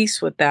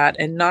peace with that,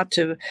 and not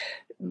to,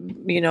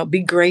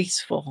 be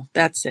graceful.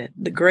 That's it.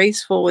 The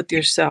graceful with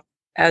yourself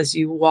as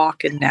you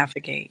walk and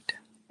navigate.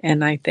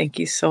 And I thank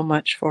you so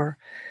much for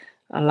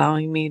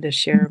allowing me to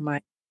share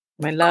my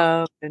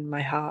love and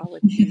my ha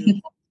with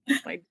you,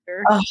 my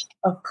dear. Oh,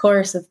 of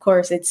course.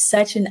 It's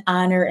such an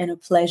honor and a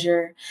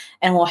pleasure.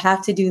 And we'll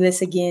have to do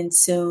this again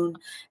soon.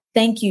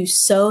 Thank you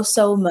so,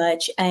 so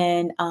much.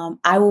 And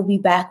I will be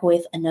back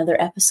with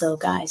another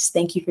episode, guys.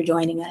 Thank you for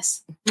joining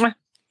us.